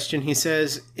next question. He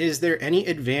says, is there any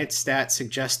advanced stat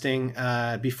suggesting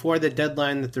before the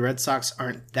deadline that the Red Sox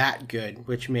aren't that good,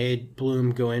 which made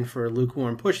Bloom go in for a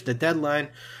lukewarm push at the deadline?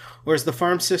 Or is the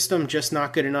farm system just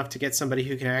not good enough to get somebody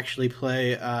who can actually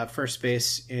play first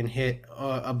base and hit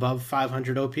above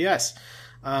 500 OPS?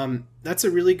 That's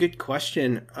a really good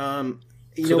question.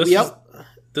 This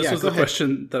was the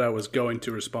question that I was going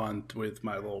to respond with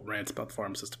my little rant about the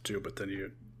farm system too, but then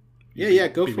you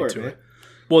go for it, man.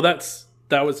 Well, that's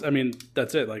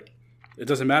it. Like, it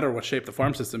doesn't matter what shape the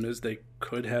farm system is. They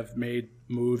could have made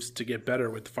moves to get better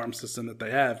with the farm system that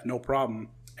they have, no problem,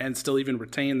 and still even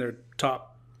retain their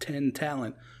top 10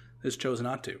 talent. Has chosen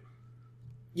not to.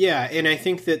 Yeah, and I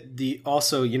think that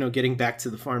getting back to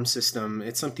the farm system,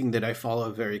 it's something that I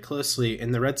follow very closely,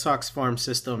 and the Red Sox farm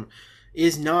system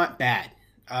is not bad.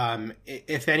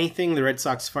 If anything, the Red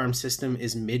Sox farm system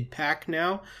is mid-pack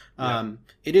now.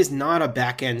 It is not a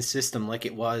back-end system like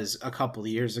it was a couple of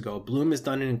years ago. Bloom has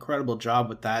done an incredible job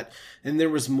with that, and there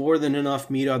was more than enough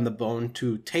meat on the bone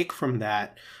to take from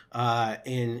that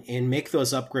and make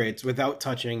those upgrades without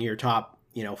touching your top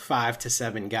 5 to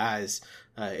 7 guys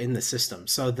in the system.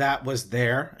 So that was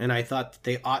there, and I thought that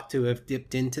they ought to have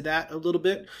dipped into that a little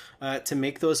bit to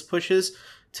make those pushes.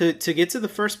 To get to the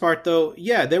first part, though,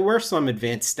 yeah, there were some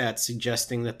advanced stats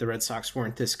suggesting that the Red Sox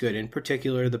weren't this good, in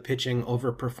particular the pitching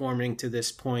overperforming to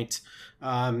this point,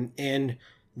 and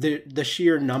the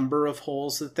sheer number of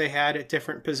holes that they had at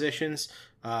different positions.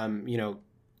 There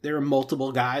were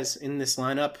multiple guys in this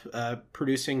lineup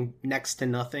producing next to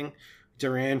nothing.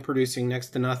 Duran producing next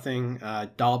to nothing,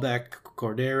 Dahlbeck,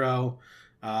 Cordero,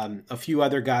 a few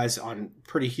other guys on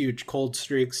pretty huge cold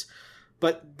streaks,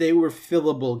 but they were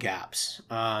fillable gaps.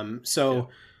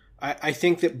 I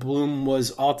think that Bloom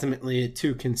was ultimately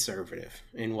too conservative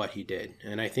in what he did,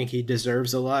 and I think he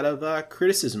deserves a lot of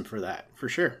criticism for that, for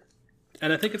sure.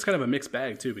 And I think it's kind of a mixed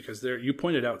bag, too, because you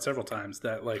pointed out several times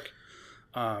that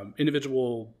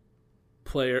individual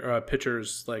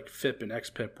pitchers like FIP and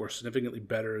XPIP were significantly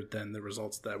better than the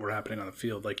results that were happening on the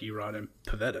field, like Erod and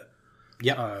Pivetta.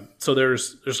 Yeah. So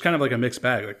there's kind of like a mixed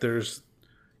bag. Like, there's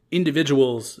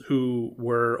individuals who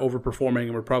were overperforming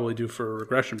and were probably due for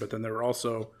regression, but then there were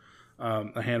also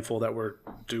a handful that were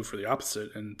due for the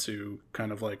opposite, and to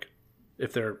kind of like,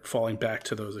 if they're falling back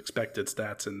to those expected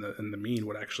stats and the mean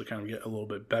would actually kind of get a little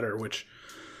bit better, which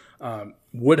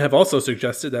would have also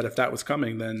suggested that if that was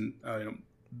coming, then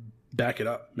back it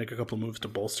up, make a couple of moves to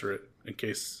bolster it in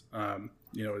case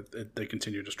they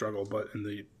continue to struggle. But in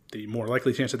the more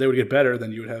likely chance that they would get better,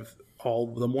 then you would have all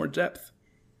the more depth.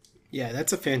 Yeah,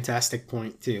 that's a fantastic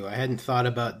point too. I hadn't thought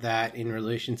about that in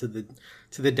relation to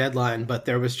the deadline, but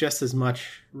there was just as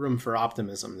much room for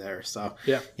optimism there. So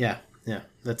yeah,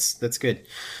 that's good.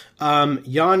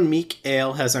 Jan Meek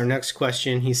Ale has our next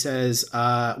question. He says,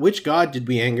 which god did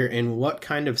we anger, and what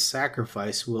kind of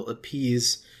sacrifice will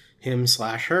appease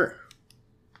him/her?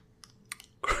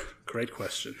 Great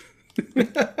question. I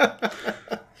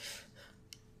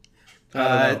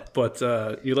don't know, but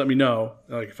you let me know,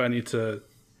 like, if I need to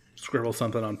scribble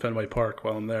something on Fenway Park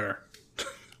while I'm there,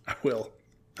 I will.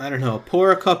 I don't know.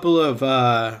 Pour a couple of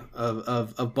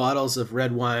bottles of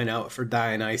red wine out for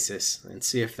Dionysus and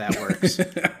see if that works.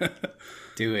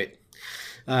 Do it.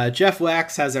 Jeff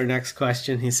Wax has our next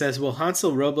question. He says, will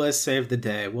Hansel Robles save the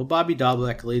day? Will Bobby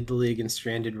Doblik lead the league in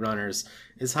stranded runners?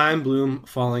 Is Chaim Bloom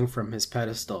falling from his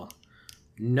pedestal?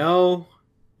 No.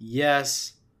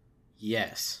 Yes.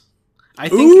 Yes. I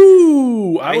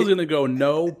was going to go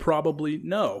no, probably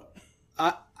no.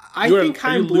 I think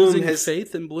Chaim Bloom has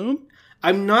faith in Bloom.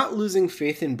 I'm not losing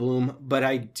faith in Bloom, but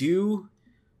I do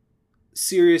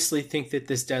seriously think that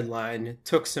this deadline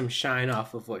took some shine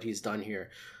off of what he's done here.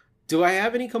 Do I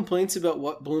have any complaints about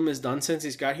what Bloom has done since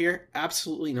he's got here?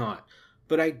 Absolutely not.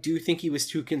 But I do think he was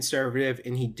too conservative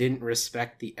and he didn't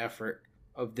respect the effort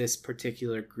of this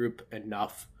particular group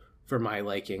enough for my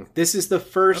liking. This is the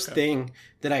first thing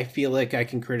that I feel like I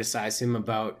can criticize him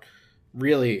about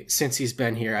really since he's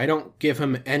been here. I don't give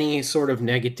him any sort of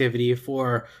negativity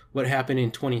for what happened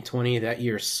in 2020. That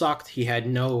year sucked. He had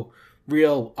no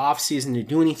real offseason to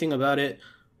do anything about it.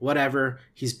 Whatever.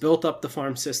 He's built up the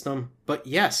farm system. But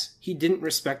yes, he didn't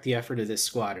respect the effort of this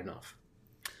squad enough.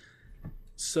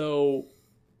 So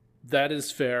that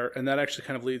is fair. And that actually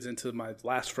kind of leads into my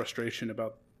last frustration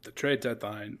about the trade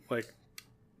deadline. Like,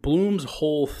 Bloom's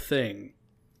whole thing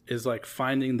is like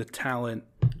finding the talent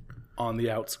on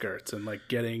the outskirts and like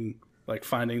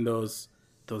finding those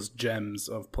gems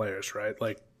of players, right?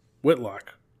 Like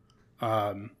Whitlock,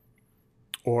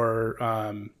 or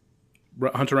Hunter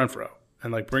Renfroe,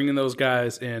 and like bringing those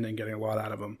guys in and getting a lot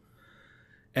out of them.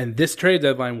 And this trade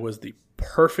deadline was the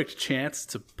perfect chance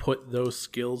to put those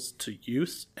skills to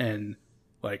use and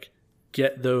like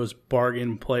get those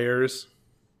bargain players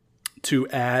to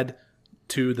add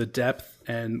to the depth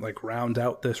and like round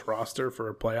out this roster for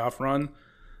a playoff run.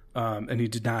 And he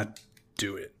did not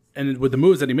do it. And with the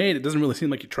moves that he made, it doesn't really seem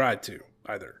like he tried to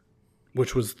either,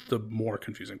 which was the more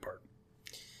confusing part.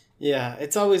 Yeah,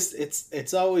 it's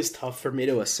always tough for me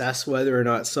to assess whether or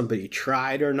not somebody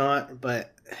tried or not,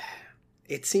 but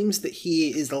it seems that he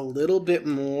is a little bit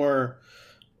more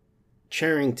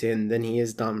Cherington than he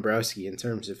is Dombrowski in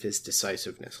terms of his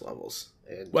decisiveness levels.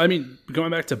 Well, I mean,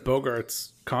 going back to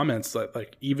Bogart's comments,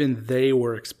 like even they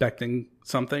were expecting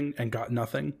something and got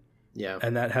nothing. Yeah.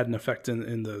 And that had an effect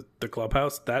in the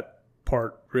clubhouse. That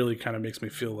part really kind of makes me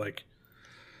feel like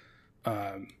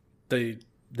they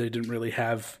didn't really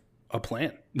have a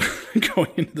plan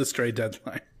going into this trade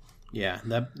deadline. Yeah,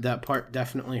 that part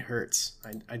definitely hurts.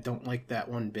 I don't like that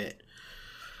one bit.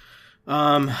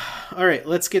 All right,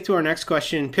 let's get to our next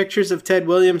question. Pictures of Ted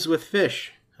Williams with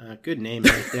fish. Good name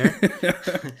right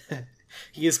there.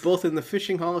 He is both in the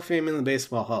Fishing Hall of Fame and the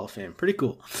Baseball Hall of Fame. Pretty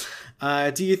cool.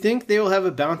 Do you think they will have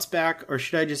a bounce back, or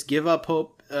should I just give up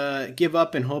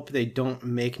and hope they don't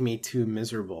make me too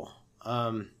miserable?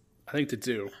 I think they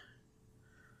do.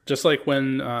 Just like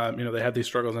when they had these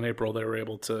struggles in April, they were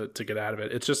able to get out of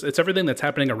it. It's everything that's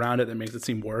happening around it that makes it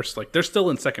seem worse. Like they're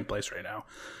still in second place right now.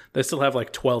 They still have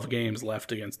like 12 games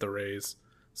left against the Rays,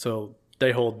 so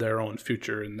they hold their own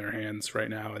future in their hands right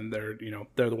now, and they're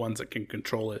the ones that can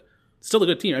control it. Still a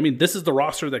good team. I mean, this is the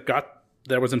roster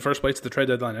that was in first place at the trade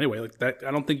deadline anyway. Like that,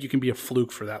 I don't think you can be a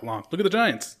fluke for that long. Look at the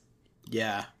Giants.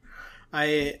 Yeah,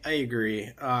 I agree.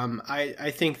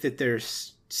 I think that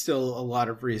there's still a lot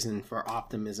of reason for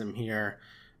optimism here.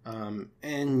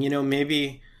 And,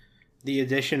 maybe the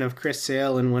addition of Chris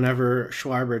Sale and whenever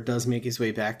Schwarber does make his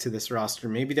way back to this roster,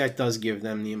 maybe that does give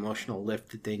them the emotional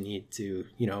lift that they need to,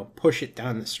 push it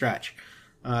down the stretch.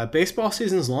 Baseball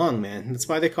season's long, man. That's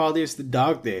why they call these the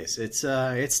dog days.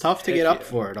 It's tough to get up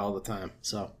for it all the time.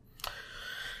 So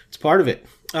it's part of it.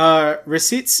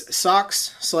 Receipts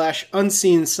Socks /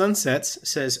 Unseen Sunsets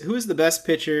says, who is the best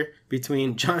pitcher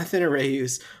between Jonathan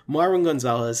Arreyes, Marwin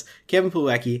Gonzalez, Kevin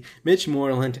Plawecki, Mitch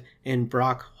Moreland, and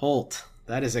Brock Holt?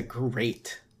 That is a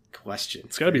great question.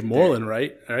 It's got to be Moreland,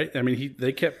 right? All right. I mean,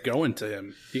 they kept going to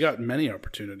him. He got many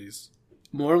opportunities.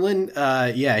 Moreland,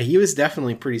 he was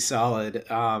definitely pretty solid.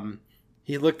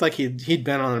 He looked like he'd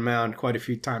been on the mound quite a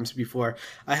few times before.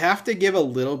 I have to give a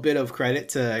little bit of credit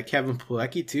to Kevin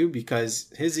Plawecki too,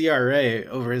 because his ERA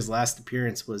over his last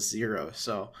appearance was 0.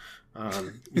 So,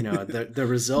 the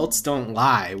results don't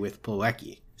lie with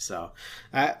Plawecki. So,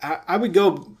 I would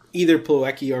go either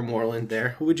Plawecki or Moreland there.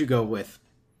 Who would you go with?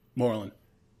 Moreland.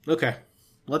 Okay,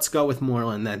 let's go with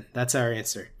Moreland then. That's our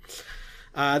answer.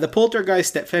 The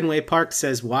Poltergeist at Fenway Park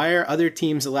says, why are other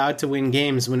teams allowed to win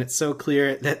games when it's so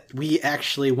clear that we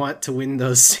actually want to win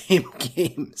those same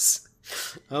games?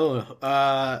 I don't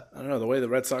know. The way the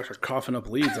Red Sox are coughing up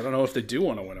leads, I don't know if they do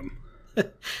want to win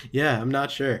them. Yeah, I'm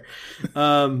not sure.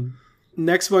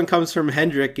 Next one comes from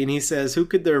Hendrick, and he says, who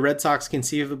could the Red Sox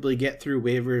conceivably get through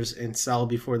waivers and sell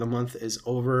before the month is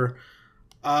over?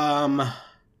 It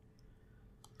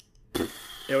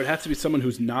would have to be someone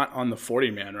who's not on the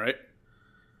 40-man, right?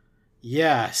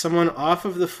 Yeah, someone off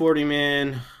of the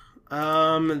 40-man.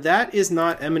 That is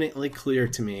not eminently clear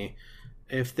to me.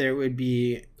 If there would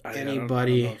be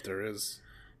anybody. I don't know if there is.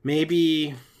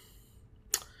 Maybe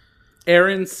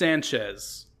Aaron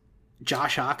Sanchez.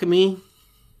 Josh Ockamy.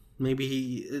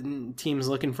 Maybe team's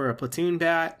looking for a platoon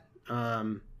bat.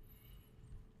 Well,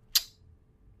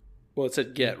 it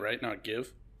said get, right? Not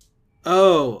give.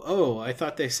 Oh, I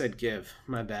thought they said give.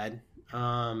 My bad.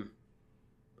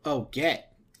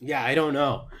 Get. Yeah, I don't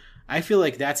know. I feel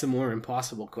like that's a more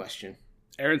impossible question.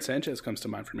 Aaron Sanchez comes to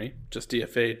mind for me. Just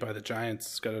DFA'd by the Giants.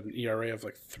 He's got an ERA of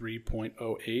like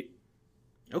 3.08.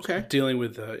 Okay. Dealing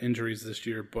with injuries this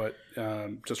year, but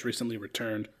just recently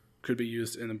returned. Could be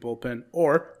used in the bullpen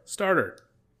or starter.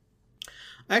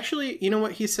 Actually, you know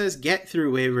what? He says get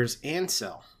through waivers and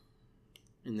sell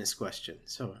in this question.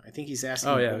 So I think he's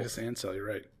asking. Oh, yeah, I guess and sell. You're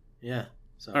right. Yeah.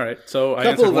 So. All right. So I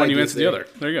answered one, you answered the other.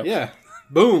 There you go. Yeah.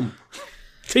 Boom.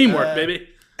 Teamwork, baby.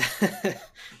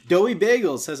 Doughy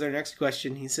Bagels has our next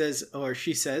question. He says, or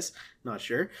she says, not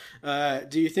sure.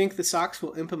 Do you think the Sox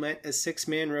will implement a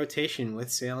 6-man rotation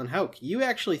with Sale and Houck? You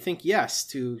actually think yes,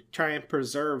 to try and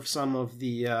preserve some of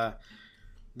the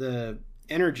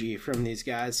energy from these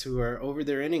guys who are over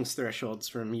their innings thresholds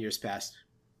from years past.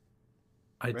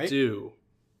 I do.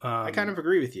 I kind of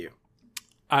agree with you.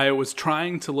 I was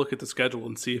trying to look at the schedule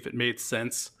and see if it made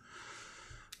sense.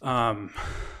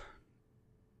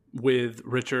 With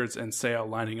Richards and Sale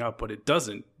lining up, but it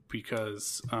doesn't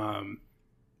because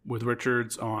with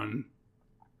Richards on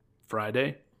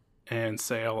Friday and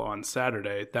Sale on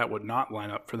Saturday, that would not line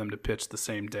up for them to pitch the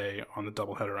same day on the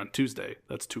doubleheader on Tuesday.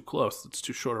 That's too close. It's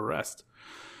too short a rest.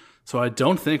 So I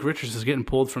don't think Richards is getting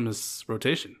pulled from this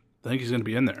rotation. I think he's going to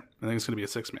be in there. I think it's going to be a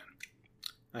 6-man.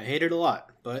 I hate it a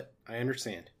lot, but I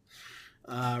understand.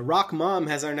 Rock Mom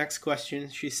has our next question.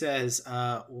 She says,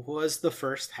 was the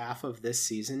first half of this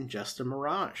season just a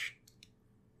mirage?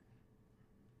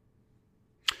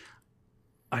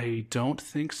 I don't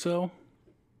think so.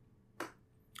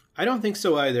 I don't think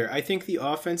so either. I think the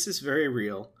offense is very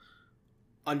real.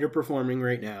 Underperforming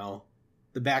right now.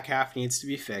 The back half needs to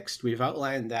be fixed. We've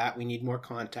outlined that. We need more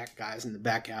contact guys in the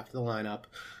back half of the lineup.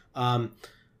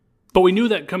 But we knew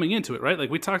that coming into it, right? Like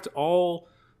we talked all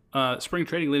spring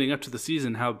trading leading up to the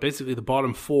season, how basically the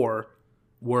bottom 4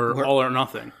 were all or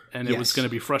nothing. And it was going to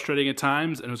be frustrating at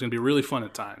times, and it was going to be really fun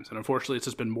at times. And unfortunately, it's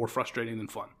just been more frustrating than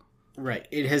fun. Right.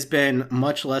 It has been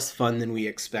much less fun than we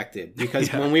expected.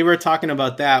 Because when we were talking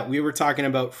about that, we were talking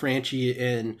about Franchi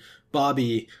and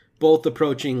Bobby both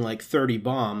approaching like 30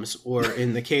 bombs, or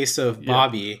in the case of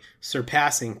Bobby,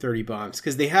 surpassing 30 bombs,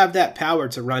 because they have that power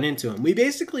to run into him. We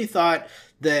basically thought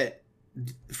that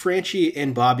Franchi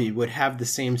and Bobby would have the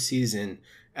same season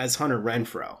as Hunter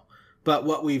Renfroe. But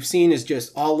what we've seen is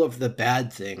just all of the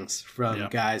bad things from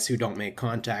guys who don't make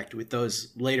contact with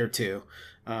those later two.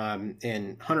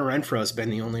 And Hunter Renfroe's been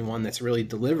the only one that's really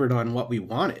delivered on what we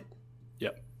wanted.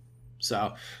 Yep.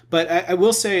 So, but I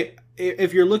will say,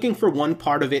 if you're looking for one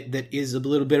part of it that is a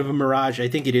little bit of a mirage, I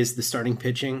think it is the starting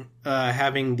pitching,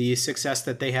 having the success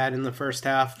that they had in the first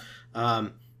half.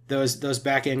 Those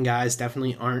back end guys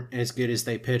definitely aren't as good as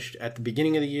they pitched at the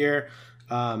beginning of the year.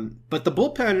 But the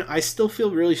bullpen, I still feel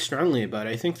really strongly about.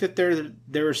 I think that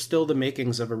there are still the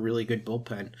makings of a really good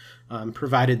bullpen,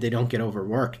 provided they don't get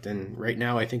overworked. And right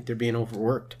now, I think they're being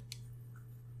overworked.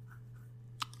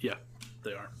 Yeah,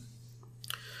 they are.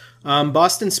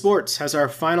 Boston Sports has our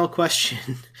final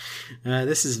question.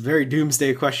 This is a very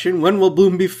doomsday question. When will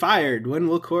Bloom be fired? When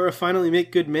will Cora finally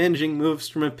make good managing moves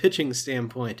from a pitching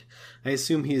standpoint? I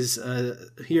assume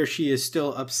he or she is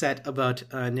still upset about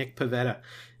Nick Pivetta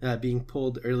being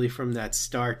pulled early from that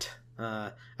start.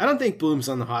 I don't think Bloom's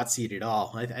on the hot seat at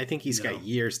all. I think he's got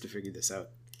years to figure this out.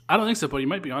 I don't think so, but you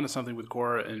might be onto something with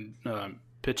Cora and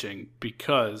pitching,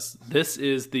 because this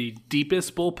is the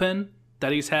deepest bullpen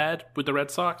that he's had with the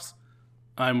Red Sox,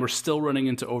 and we're still running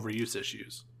into overuse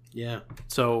issues. Yeah.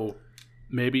 So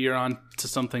maybe you're on to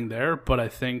something there, but I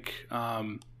think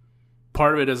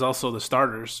part of it is also the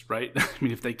starters, right? I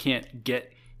mean, if they can't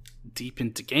get deep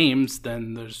into games,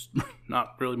 then there's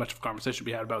not really much of a conversation to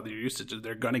be had about their usage.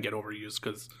 They're going to get overused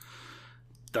because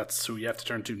that's who you have to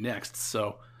turn to next.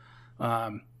 So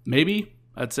maybe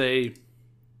I'd say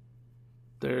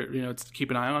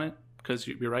keep an eye on it, because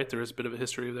you're right, there is a bit of a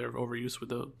history of their overuse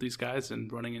with these guys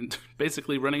and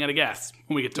basically running out of gas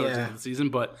when we get towards the end of the season.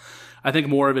 But I think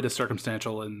more of it is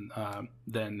circumstantial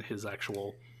than his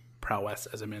actual prowess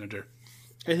as a manager.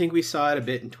 I think we saw it a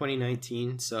bit in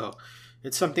 2019, so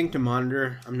it's something to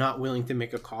monitor. I'm not willing to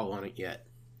make a call on it yet.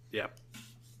 Yeah,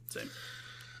 same.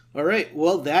 All right,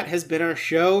 well, that has been our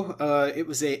show. It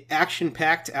was a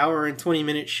action-packed hour and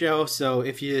 20-minute show, so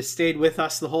if you stayed with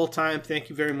us the whole time, thank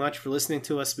you very much for listening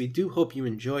to us. We do hope you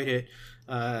enjoyed it.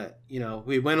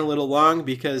 We went a little long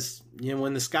because,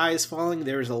 when the sky is falling,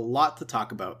 there's a lot to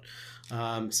talk about.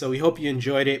 So we hope you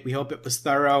enjoyed it. We hope it was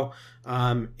thorough.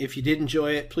 If you did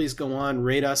enjoy it, please go on,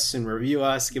 rate us and review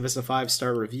us. Give us a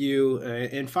 5-star review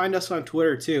and find us on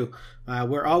Twitter too.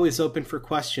 We're always open for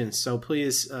questions, so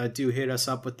please do hit us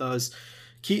up with those.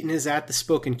 Keaton is at The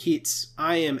Spoken Keats.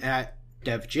 I am at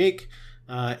Dev Jake.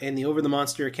 And the Over the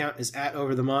Monster account is at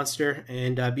Over the Monster.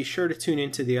 And be sure to tune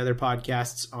into the other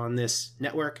podcasts on this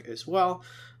network as well.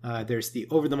 There's the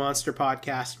Over the Monster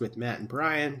podcast with Matt and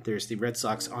Brian. There's the Red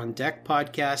Sox On Deck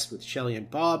podcast with Shelly and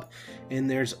Bob. And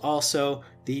there's also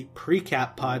the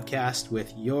Precap podcast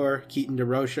with your Keaton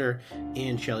DeRocher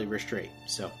and Shelly Verstraete.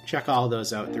 So check all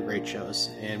those out. They're great shows.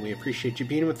 And we appreciate you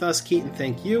being with us. Keaton,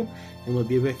 thank you. And we'll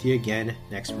be with you again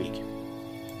next week.